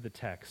part to the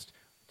text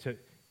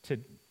to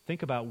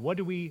think about what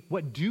do we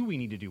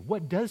need to do?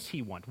 What does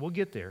he want? We'll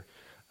get there.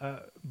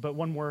 But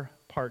one more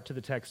part to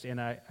the text, and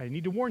I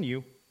need to warn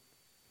you,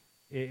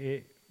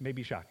 it may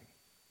be shocking.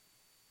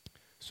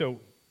 So,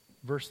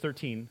 verse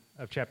 13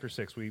 of chapter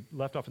 6, we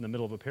left off in the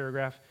middle of a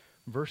paragraph.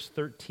 Verse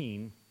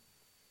 13.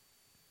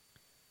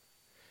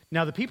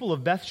 Now the people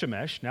of Beth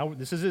Shemesh, now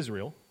this is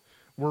Israel,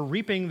 were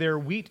reaping their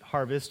wheat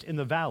harvest in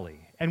the valley.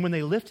 And when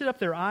they lifted up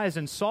their eyes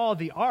and saw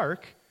the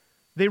ark,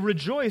 they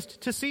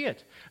rejoiced to see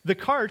it. The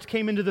cart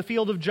came into the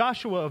field of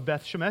Joshua of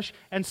Beth-Shemesh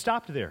and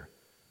stopped there.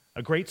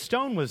 A great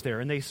stone was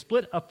there, and they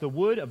split up the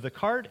wood of the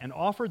cart and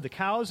offered the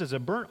cows as a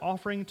burnt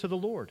offering to the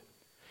Lord.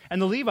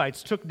 And the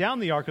Levites took down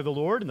the ark of the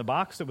Lord and the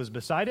box that was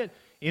beside it,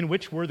 in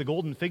which were the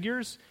golden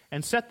figures,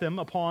 and set them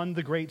upon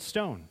the great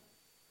stone.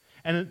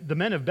 And the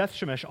men of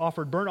Beth-Shemesh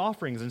offered burnt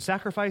offerings and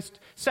sacrificed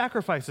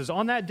sacrifices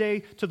on that day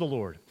to the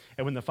Lord.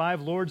 And when the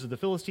 5 lords of the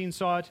Philistines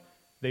saw it,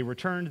 they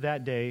returned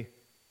that day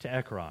to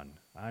Ekron.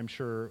 I'm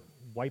sure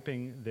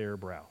wiping their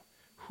brow.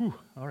 Whew,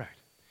 all right.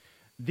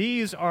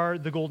 These are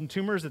the golden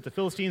tumors that the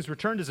Philistines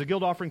returned as a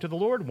guilt offering to the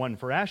Lord, one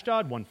for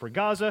Ashdod, one for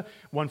Gaza,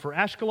 one for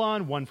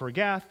Ashkelon, one for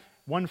Gath,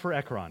 one for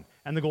Ekron.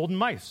 And the golden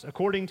mice,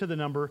 according to the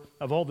number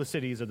of all the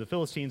cities of the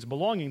Philistines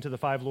belonging to the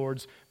 5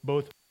 lords,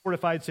 both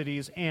fortified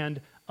cities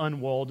and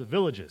unwalled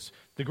villages.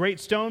 The great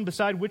stone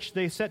beside which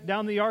they set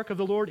down the ark of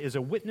the Lord is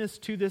a witness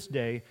to this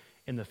day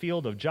in the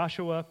field of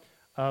Joshua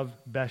of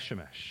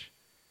Beth-Shemesh.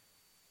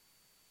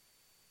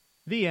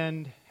 The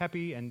end.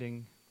 Happy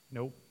ending.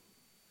 Nope.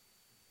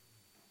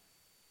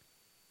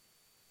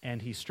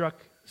 And he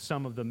struck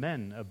some of the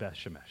men of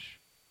Beth-Shemesh.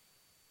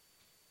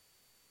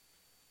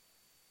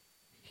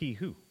 He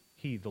who?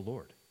 He, the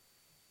Lord.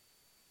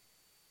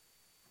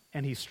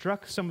 And he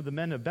struck some of the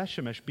men of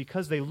Beth-Shemesh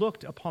because they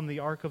looked upon the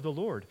ark of the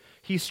Lord.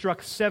 He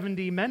struck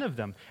 70 men of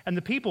them, and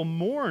the people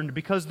mourned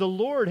because the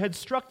Lord had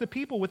struck the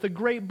people with a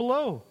great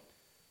blow.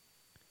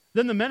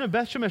 Then the men of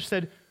Beth-Shemesh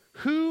said,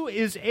 "Who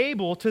is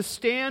able to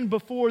stand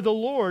before the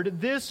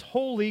Lord, this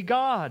holy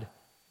God?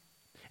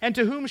 And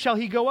to whom shall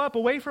he go up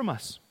away from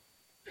us?"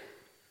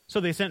 So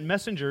they sent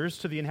messengers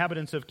to the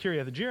inhabitants of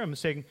Kiriath-Jearim,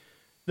 saying,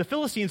 "The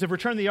Philistines have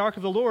returned the ark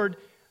of the Lord.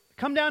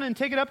 Come down and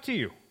take it up to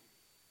you."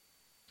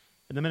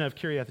 And the men of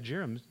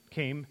Kiriath-Jearim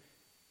came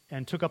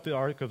and took up the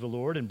ark of the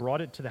Lord and brought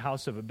it to the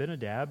house of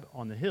Abinadab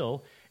on the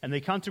hill, and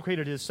they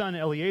consecrated his son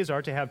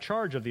Eleazar to have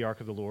charge of the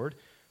ark of the Lord.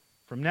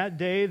 From that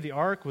day the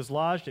ark was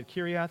lodged at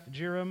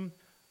Kiriath-Jearim.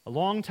 A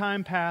long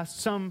time passed,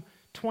 some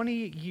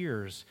 20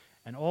 years,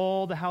 and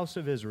all the house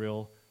of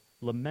Israel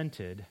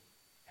lamented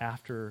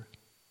after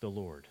the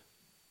Lord.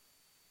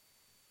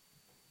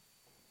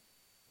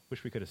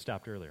 Wish we could have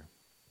stopped earlier.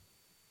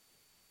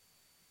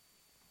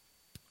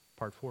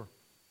 Part 4.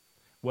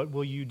 What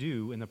will you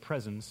do in the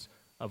presence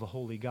of a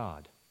holy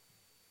God?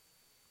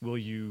 Will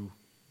you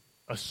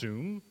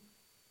assume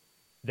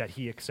that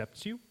he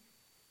accepts you?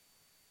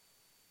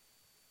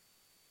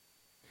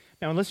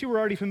 Now, unless you were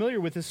already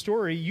familiar with this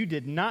story, you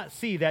did not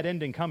see that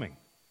ending coming.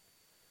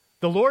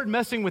 The Lord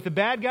messing with the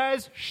bad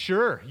guys?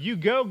 Sure, you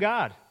go,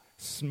 God.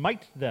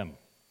 Smite them.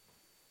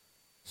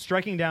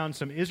 Striking down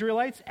some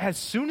Israelites as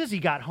soon as he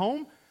got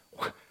home?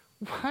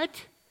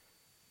 What?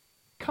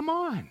 Come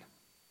on.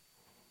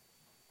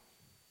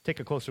 Take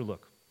a closer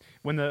look.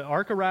 When the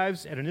ark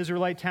arrives at an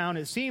Israelite town,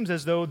 it seems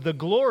as though the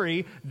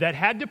glory that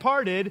had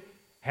departed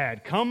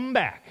had come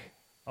back.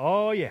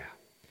 Oh, yeah.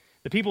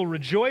 The people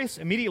rejoice,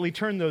 immediately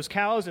turn those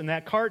cows and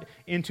that cart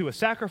into a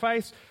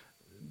sacrifice.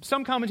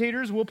 Some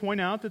commentators will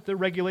point out that the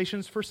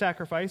regulations for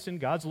sacrifice in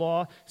God's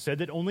law said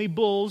that only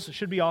bulls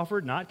should be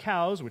offered, not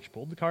cows, which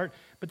pulled the cart.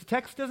 But the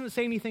text doesn't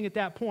say anything at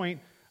that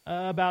point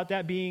about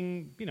that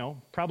being,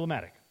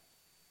 problematic.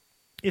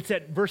 It's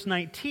at verse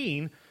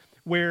 19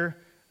 where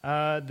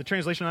the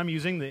translation I'm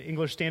using, the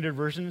English Standard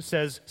Version,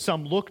 says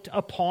some looked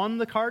upon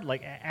the cart,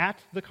 like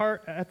at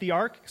the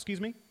ark.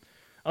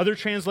 Other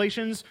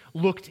translations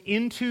looked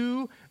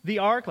into the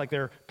ark, like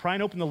they're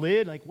prying open the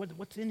lid, like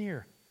what's in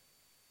here?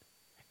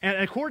 And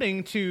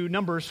according to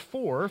Numbers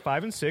 4,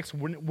 5, and 6,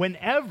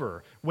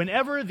 whenever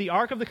the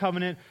Ark of the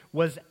Covenant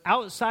was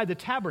outside the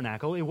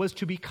tabernacle, it was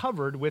to be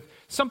covered with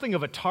something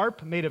of a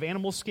tarp made of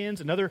animal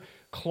skins, another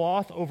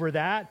cloth over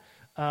that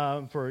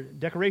for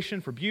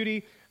decoration, for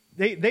beauty.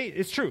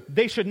 It's true,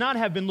 they should not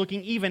have been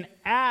looking even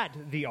at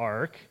the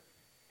ark.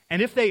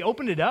 And if they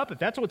opened it up, if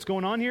that's what's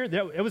going on here,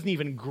 that was an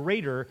even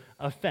greater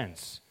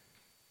offense.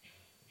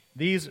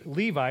 These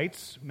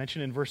Levites,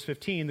 mentioned in verse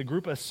 15, the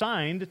group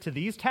assigned to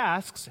these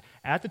tasks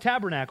at the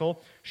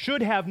tabernacle,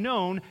 should have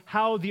known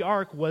how the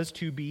ark was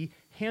to be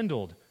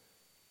handled.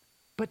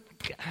 But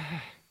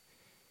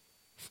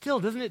still,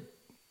 doesn't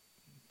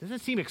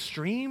it seem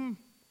extreme?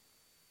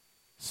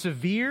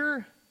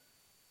 Severe?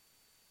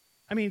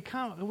 I mean,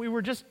 we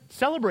were just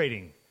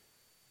celebrating.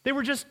 They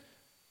were just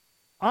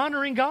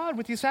honoring God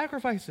with these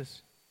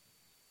sacrifices.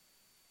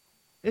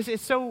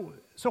 It's so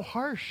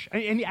harsh,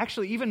 and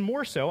actually even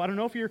more so. I don't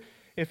know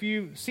if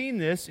you've seen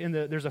this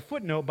there's a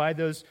footnote by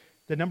the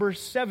number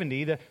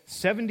 70, the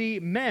 70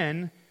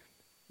 men.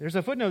 There's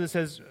a footnote that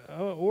says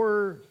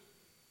or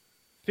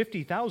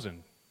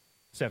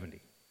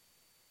 50,070.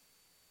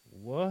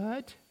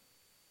 What?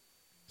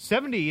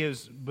 70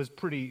 was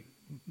pretty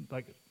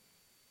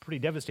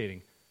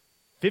devastating.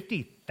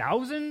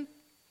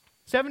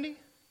 50,070?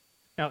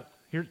 Now,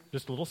 here's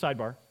just a little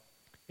sidebar.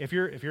 If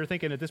you're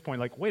thinking at this point,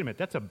 like, wait a minute,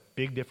 that's a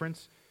big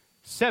difference.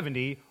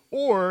 70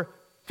 or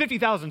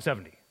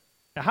 50,070.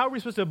 Now, how are we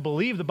supposed to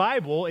believe the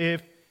Bible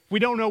if We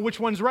don't know which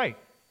one's right.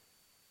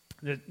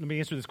 Let me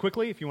answer this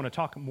quickly. If you want to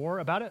talk more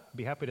about it, I'd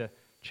be happy to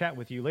chat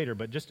with you later,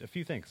 but just a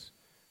few things.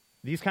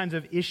 These kinds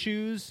of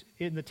issues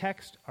in the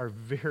text are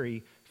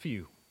very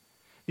few.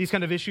 These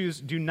kind of issues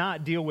do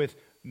not deal with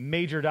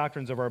major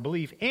doctrines of our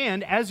belief,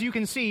 and as you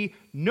can see,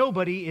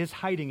 nobody is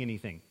hiding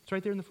anything. It's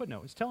right there in the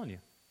footnote. It's telling you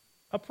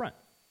up front.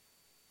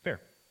 Fair,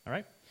 all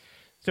right?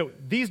 So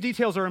these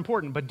details are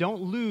important, but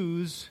don't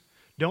lose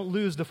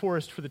the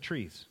forest for the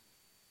trees.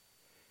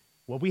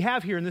 What we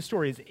have here in this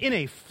story is, in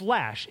a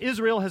flash,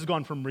 Israel has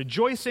gone from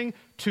rejoicing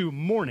to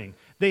mourning.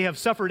 They have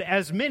suffered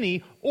as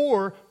many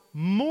or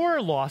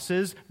more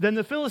losses than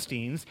the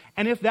Philistines,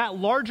 and if that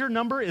larger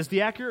number is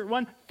the accurate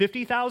one,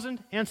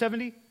 50,000 and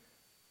 70,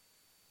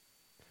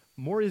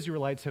 more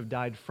Israelites have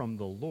died from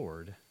the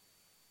Lord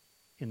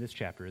in this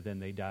chapter than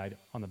they died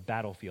on the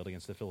battlefield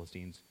against the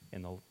Philistines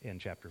in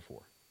chapter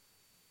 4.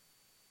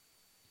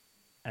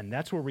 And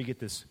that's where we get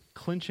this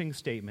clinching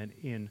statement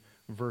in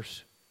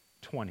verse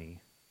 20.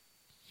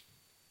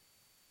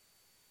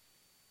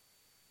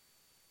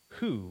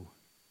 Who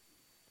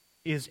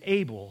is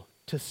able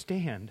to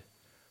stand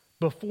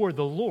before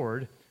the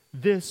Lord,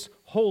 this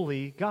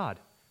holy God?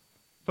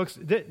 Folks,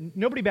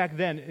 nobody back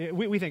then,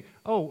 we think,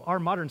 oh, our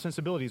modern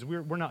sensibilities,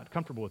 we're not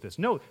comfortable with this.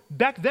 No,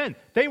 back then,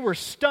 they were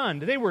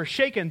stunned, they were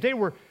shaken,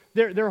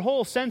 their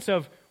whole sense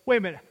of, wait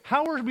a minute,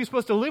 how are we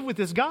supposed to live with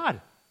this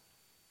God?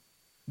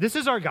 This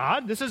is our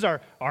God, this is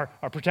our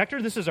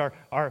protector, this is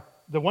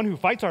the one who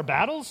fights our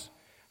battles.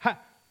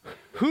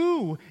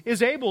 Who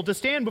is able to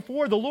stand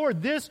before the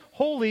Lord, this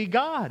holy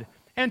God?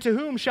 And to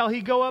whom shall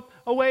he go up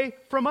away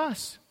from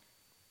us?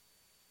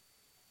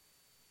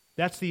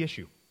 That's the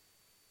issue.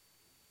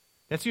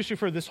 That's the issue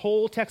for this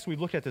whole text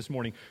we've looked at this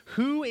morning.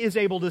 Who is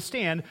able to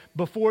stand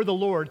before the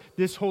Lord,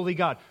 this holy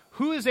God?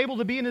 Who is able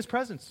to be in his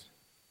presence?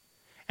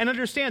 And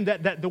understand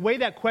that the way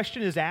that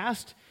question is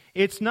asked,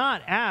 it's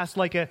not asked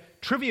like a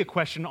trivia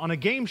question on a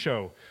game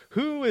show.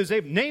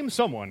 Name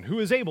someone who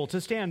is able to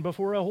stand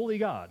before a holy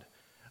God.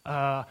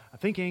 I'm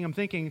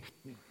thinking.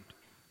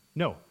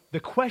 No, the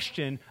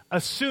question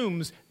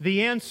assumes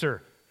the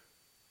answer.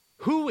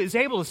 Who is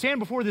able to stand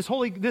before this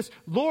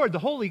Lord, the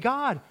holy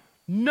God?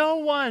 No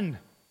one.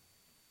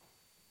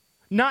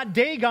 Not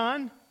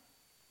Dagon.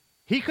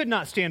 He could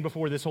not stand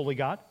before this holy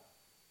God.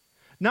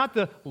 Not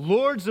the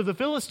lords of the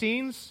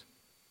Philistines.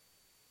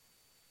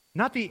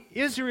 Not the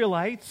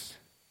Israelites.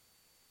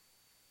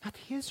 Not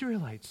the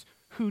Israelites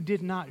who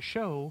did not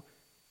show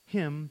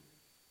him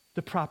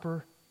the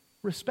proper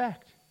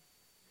respect.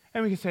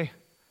 And we can say,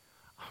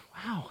 oh,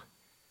 wow,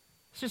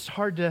 it's just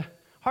hard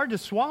to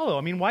swallow.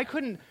 I mean, why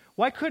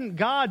couldn't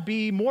God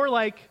be more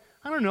like,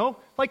 I don't know,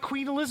 like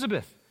Queen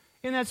Elizabeth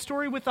in that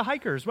story with the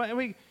hikers? I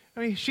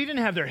mean, she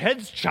didn't have their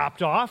heads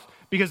chopped off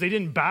because they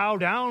didn't bow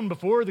down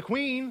before the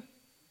queen.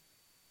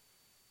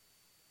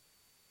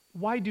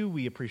 Why do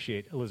we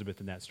appreciate Elizabeth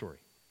in that story?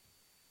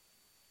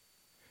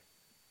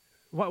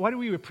 Why do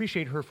we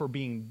appreciate her for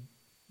being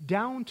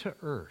down to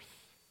earth,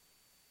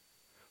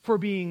 for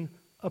being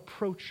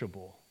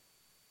approachable?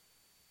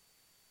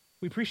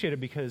 We appreciate it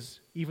because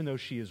even though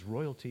she is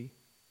royalty,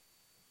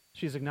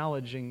 she's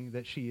acknowledging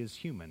that she is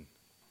human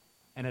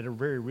and at a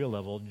very real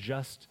level,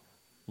 just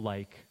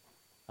like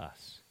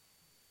us.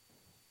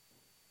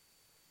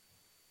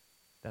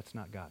 That's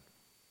not God.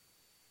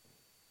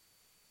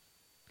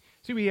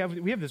 See, we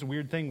have this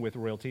weird thing with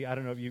royalty. I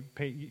don't know if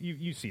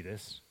you see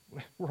this.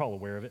 We're all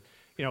aware of it.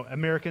 You know,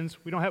 Americans,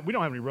 we don't have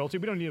any royalty.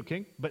 We don't need a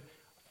king, but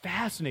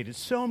fascinated.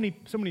 So many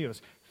of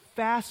us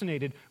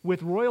fascinated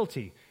with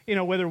royalty. You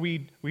know, whether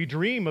we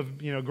dream of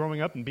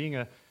growing up and being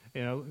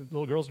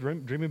little girls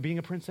dream of being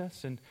a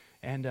princess, and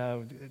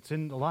it's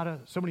in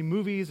so many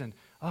movies, and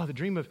the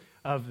dream of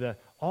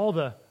all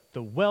the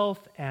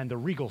wealth and the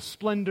regal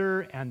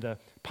splendor and the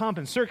pomp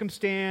and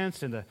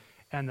circumstance and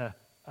the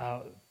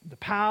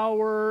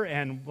power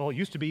and, well, it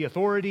used to be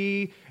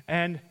authority.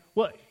 And,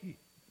 well,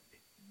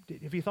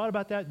 have you thought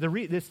about that?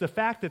 It's the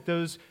fact that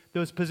those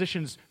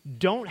positions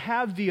don't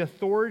have the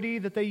authority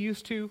that they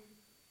used to,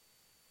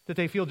 that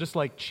they feel just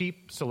like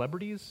cheap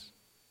celebrities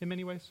in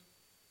many ways.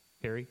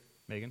 Harry,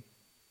 Meghan.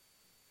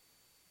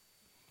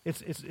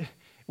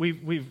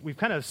 We've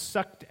kind of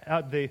sucked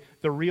out the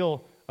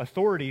real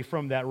authority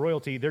from that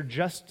royalty. They're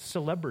just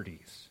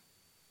celebrities.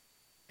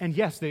 And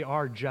yes, they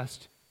are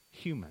just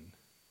human.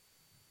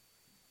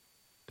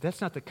 But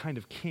that's not the kind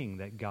of king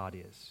that God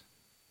is.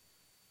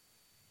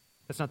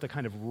 That's not the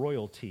kind of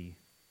royalty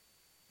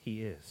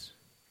he is.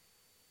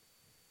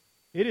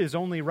 It is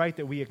only right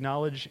that we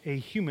acknowledge a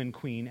human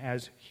queen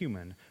as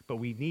human, but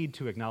we need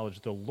to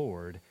acknowledge the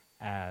Lord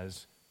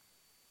as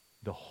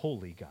the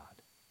holy God.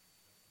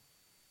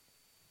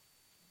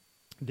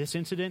 This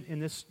incident in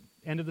this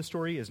end of the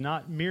story is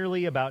not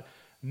merely about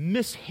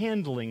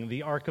mishandling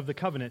the Ark of the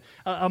Covenant,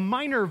 a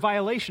minor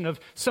violation of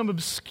some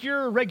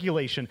obscure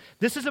regulation.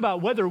 This is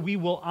about whether we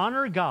will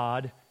honor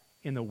God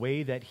in the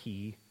way that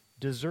he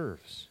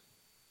deserves.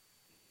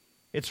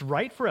 It's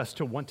right for us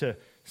to want to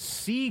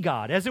see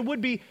God, as it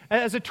would be,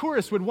 as a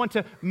tourist would want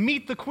to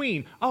meet the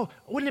Queen. Oh,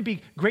 wouldn't it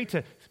be great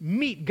to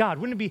meet God?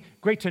 Wouldn't it be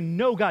great to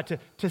know God,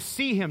 to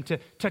see Him, to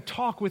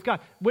talk with God?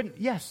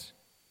 Yes,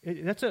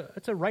 that's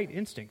a right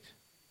instinct.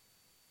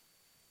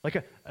 Like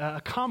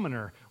a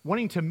commoner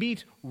wanting to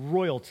meet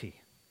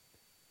royalty,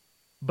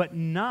 but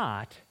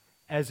not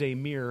as a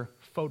mere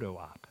photo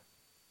op.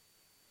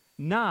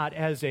 Not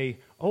as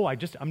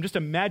I'm just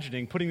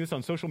imagining putting this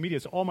on social media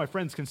so all my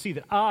friends can see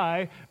that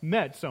I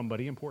met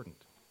somebody important.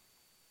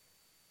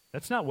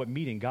 That's not what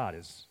meeting God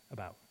is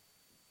about.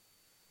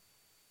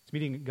 It's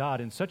meeting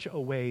God in such a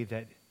way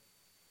that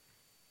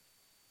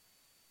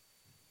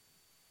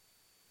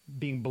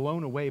being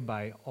blown away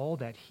by all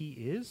that He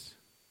is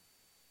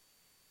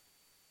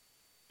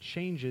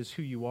changes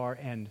who you are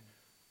and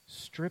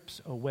strips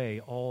away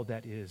all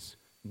that is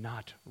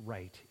not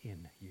right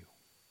in you.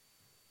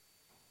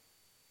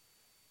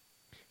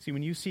 See,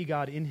 when you see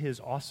God in His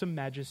awesome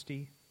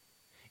majesty,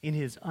 in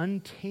His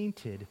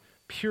untainted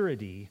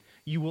purity,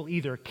 you will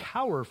either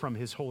cower from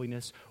His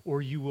holiness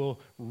or you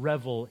will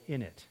revel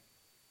in it.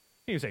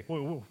 You say,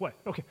 what?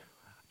 Okay.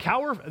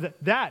 Cower,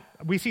 that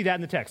we see that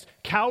in the text.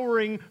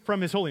 Cowering from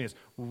His holiness.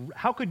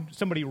 How could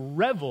somebody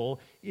revel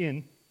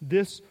in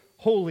this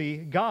holy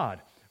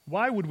God?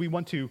 Why would we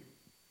want to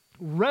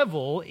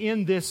revel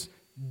in this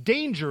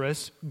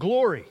dangerous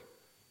glory?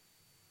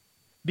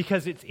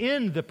 Because it's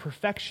in the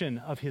perfection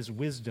of His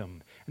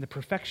wisdom and the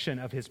perfection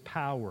of His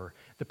power,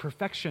 the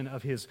perfection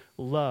of His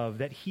love,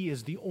 that He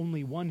is the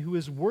only one who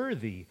is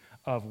worthy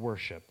of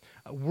worship,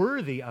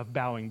 worthy of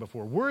bowing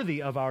before,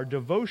 worthy of our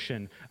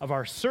devotion, of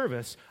our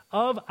service,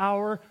 of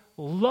our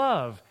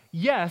love.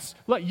 Yes,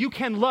 you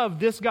can love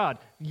this God.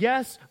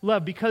 Yes,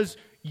 love, because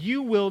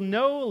you will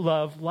know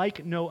love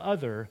like no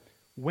other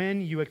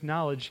when you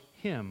acknowledge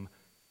Him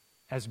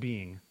as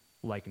being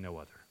like no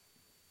other.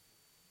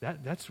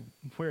 That's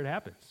where it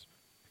happens.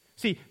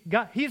 See,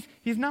 God,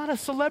 He's not a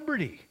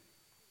celebrity.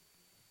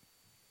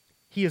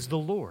 He is the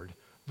Lord,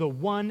 the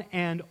one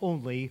and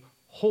only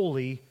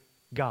holy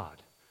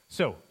God.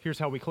 So, here's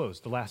how we close,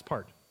 the last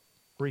part,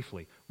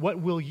 briefly. What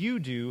will you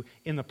do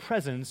in the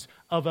presence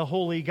of a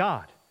holy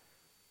God?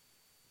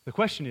 The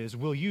question is,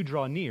 will you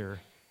draw near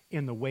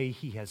in the way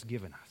He has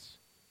given us?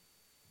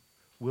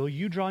 Will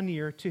you draw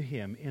near to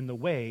Him in the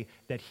way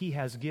that He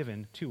has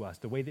given to us,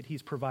 the way that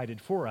He's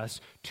provided for us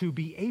to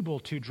be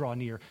able to draw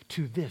near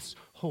to this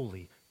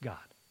holy God?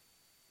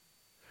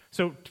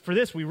 So for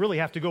this, we really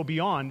have to go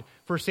beyond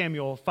 1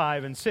 Samuel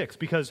 5 and 6,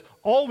 because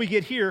all we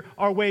get here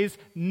are ways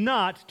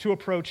not to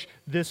approach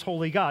this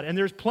holy God. And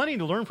there's plenty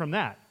to learn from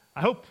that.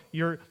 I hope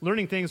you're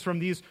learning things from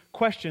these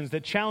questions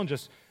that challenge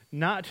us,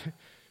 not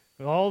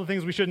all the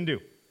things we shouldn't do.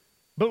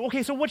 But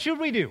okay, so what should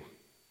we do?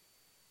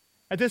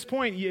 At this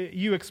point,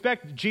 you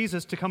expect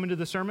Jesus to come into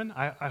the sermon.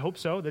 I hope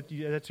so,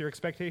 that's your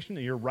expectation,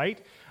 and you're right.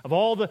 Of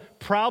all the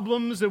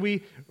problems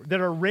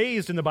that are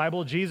raised in the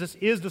Bible, Jesus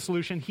is the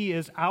solution. He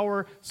is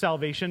our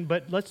salvation.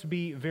 But let's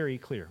be very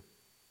clear.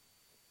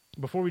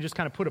 Before we just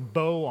kind of put a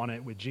bow on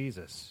it with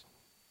Jesus,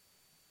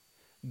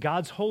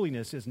 God's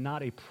holiness is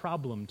not a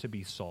problem to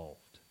be solved.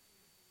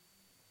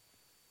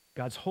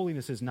 God's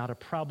holiness is not a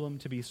problem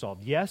to be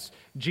solved. Yes,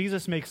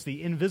 Jesus makes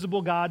the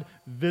invisible God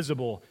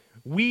visible.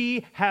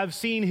 We have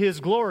seen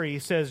His glory,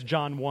 says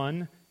John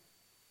 1,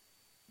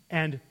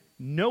 and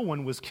no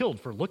one was killed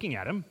for looking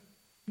at Him.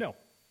 No.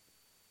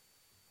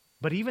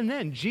 But even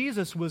then,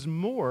 Jesus was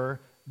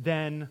more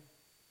than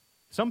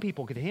some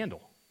people could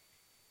handle.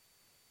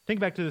 Think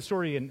back to the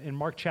story in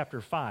Mark chapter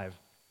 5.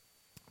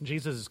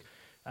 Jesus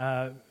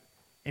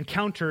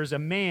encounters a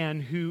man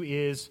who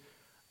is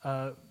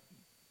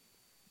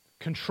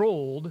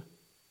controlled,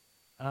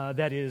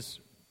 that is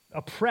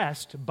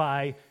oppressed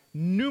by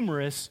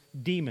numerous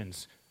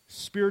demons,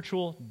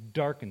 spiritual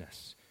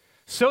darkness,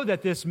 so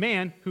that this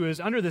man who is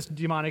under this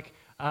demonic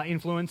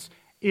influence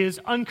is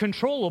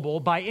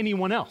uncontrollable by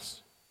anyone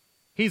else.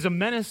 He's a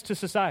menace to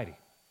society.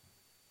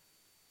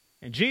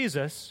 And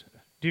Jesus,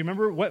 do you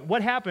remember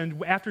what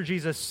happened after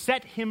Jesus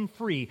set him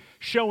free,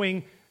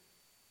 showing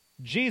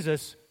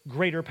Jesus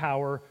greater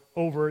power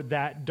over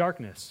that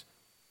darkness?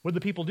 What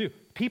did the people do?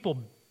 People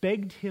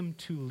begged him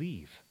to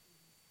leave.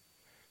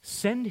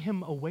 Send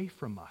him away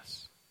from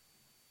us.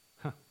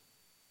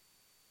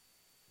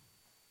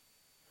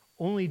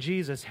 Only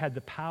Jesus had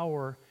the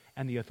power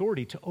and the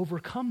authority to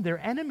overcome their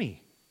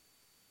enemy.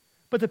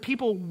 But the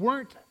people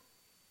weren't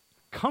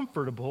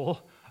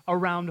comfortable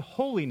around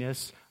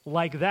holiness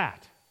like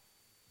that.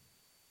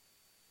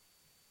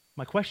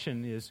 My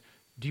question is,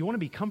 do you want to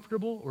be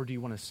comfortable or do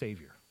you want a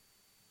Savior?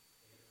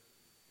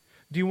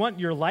 Do you want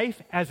your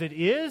life as it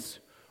is,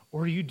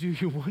 or do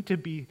you want to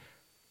be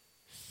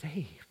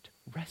saved,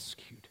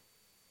 rescued?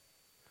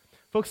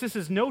 Folks, this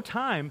is no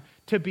time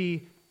to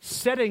be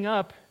setting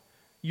up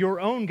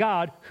your own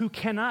God who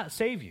cannot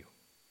save you.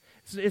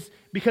 It's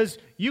because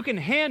you can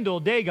handle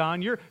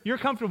Dagon, you're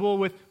comfortable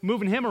with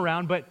moving him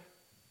around,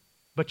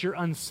 but you're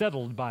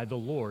unsettled by the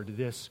Lord,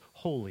 this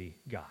holy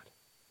God.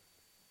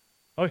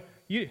 Oh,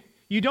 you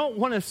You don't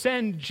want to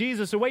send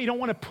Jesus away. You don't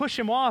want to push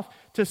him off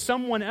to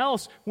someone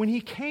else when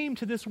he came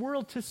to this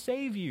world to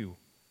save you.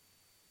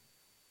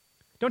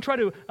 Don't try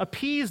to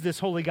appease this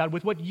holy God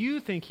with what you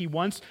think he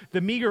wants, the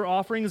meager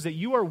offerings that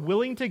you are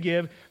willing to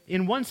give.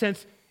 In one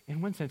sense,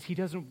 he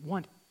doesn't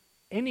want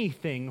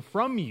anything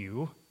from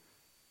you,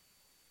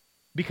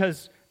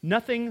 because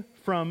nothing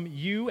from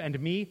you and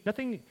me,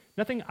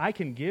 nothing I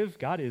can give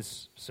God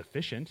is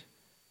sufficient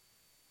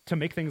to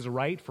make things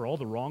right for all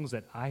the wrongs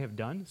that I have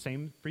done.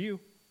 Same for you.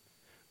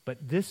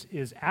 But this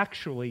is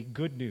actually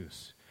good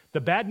news.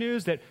 The bad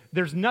news that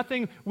there's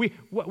nothing,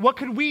 what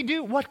could we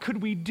do? What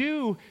could we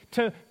do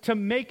to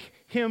make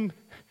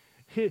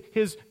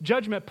his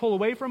judgment pull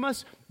away from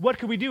us? What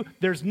could we do?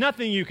 There's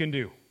nothing you can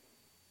do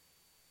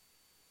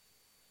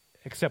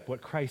except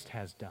what Christ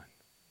has done.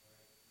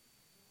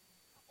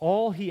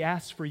 All he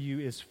asks for you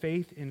is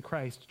faith in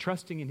Christ,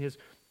 trusting in his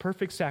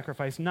perfect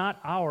sacrifice, not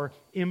our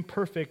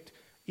imperfect,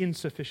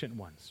 insufficient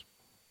ones.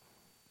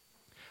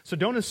 So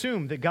don't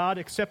assume that God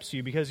accepts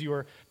you because you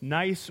are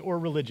nice or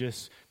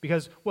religious,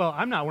 because, well,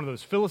 I'm not one of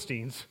those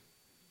Philistines.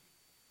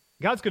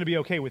 God's going to be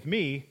okay with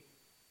me,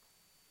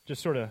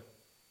 just sort of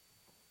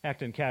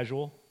acting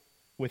casual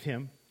with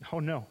him. Oh,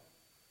 no.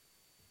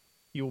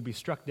 You will be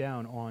struck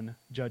down on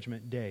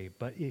Judgment Day.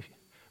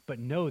 But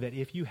know that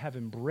if you have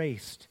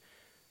embraced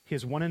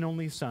his one and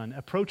only Son,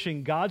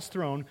 approaching God's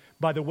throne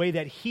by the way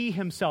that he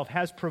himself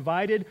has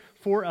provided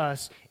for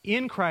us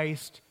in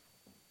Christ,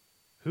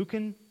 who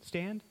can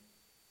stand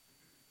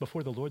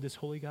before the Lord, this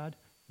holy God?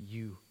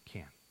 You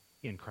can,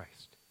 in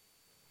Christ.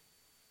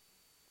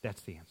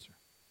 That's the answer.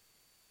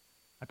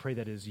 I pray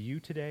that is you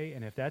today,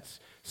 and if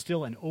that's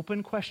still an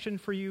open question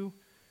for you,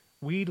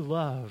 we'd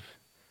love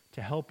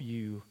to help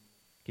you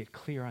get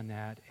clear on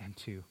that and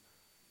to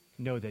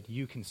know that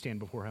you can stand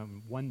before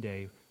him one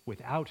day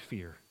without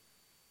fear,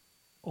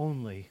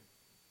 only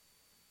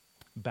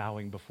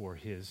bowing before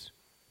his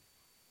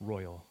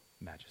royal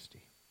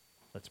majesty.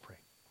 Let's pray.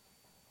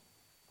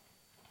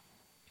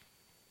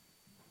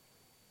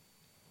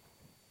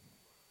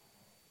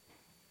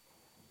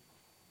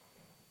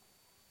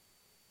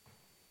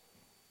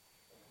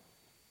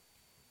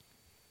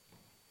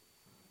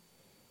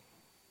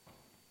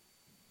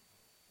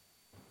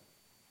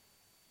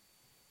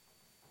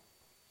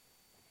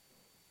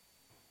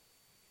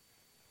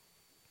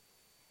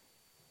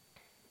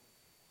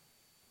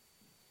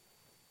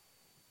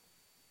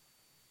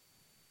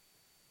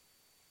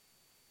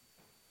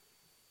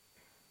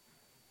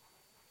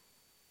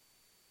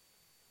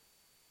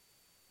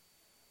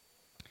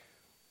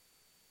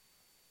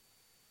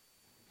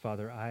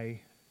 Father,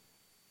 I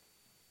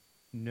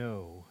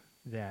know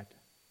that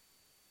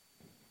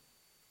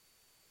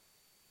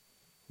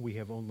we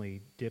have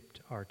only dipped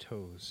our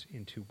toes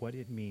into what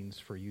it means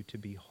for you to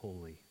be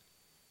holy.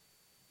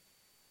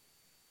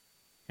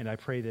 And I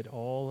pray that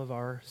all of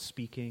our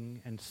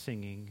speaking and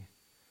singing,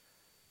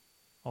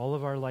 all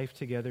of our life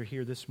together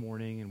here this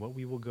morning, and what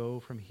we will go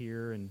from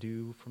here and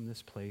do from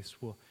this place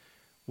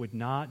would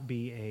not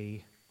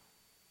be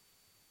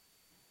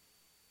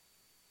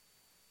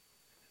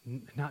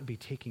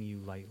taking you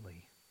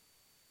lightly,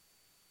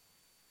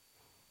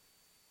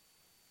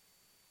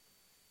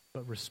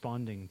 but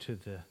responding to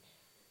the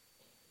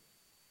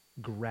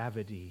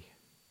gravity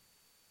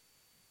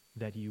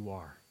that you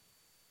are,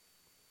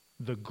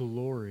 the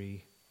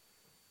glory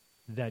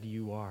that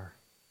you are.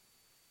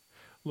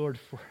 Lord,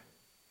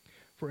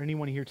 for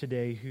anyone here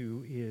today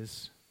who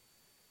is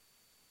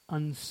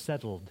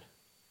unsettled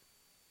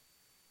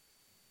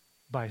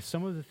by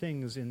some of the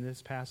things in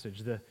this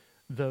passage,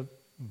 the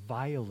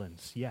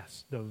violence,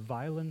 yes, the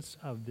violence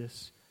of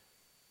this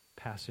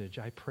passage,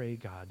 I pray,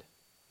 God,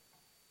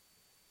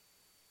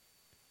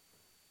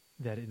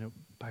 that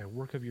by a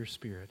work of your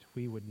Spirit,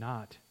 we would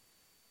not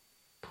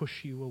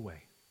push you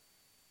away,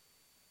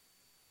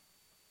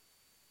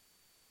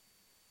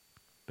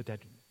 but that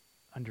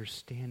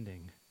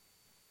understanding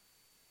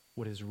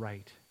what is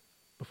right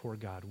before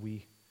God,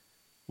 we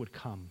would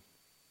come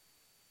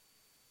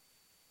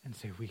and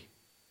say,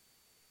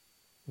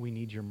 we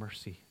need your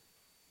mercy.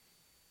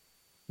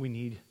 We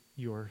need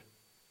your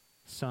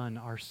Son,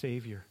 our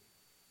Savior.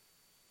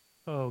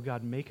 Oh,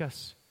 God, make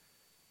us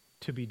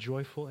to be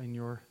joyful in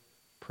your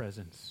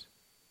presence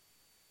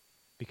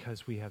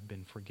because we have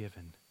been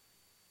forgiven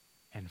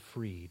and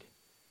freed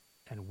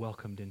and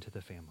welcomed into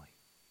the family.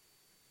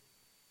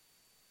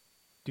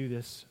 Do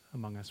this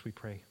among us, we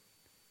pray.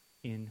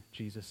 In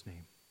Jesus'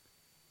 name,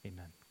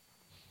 amen.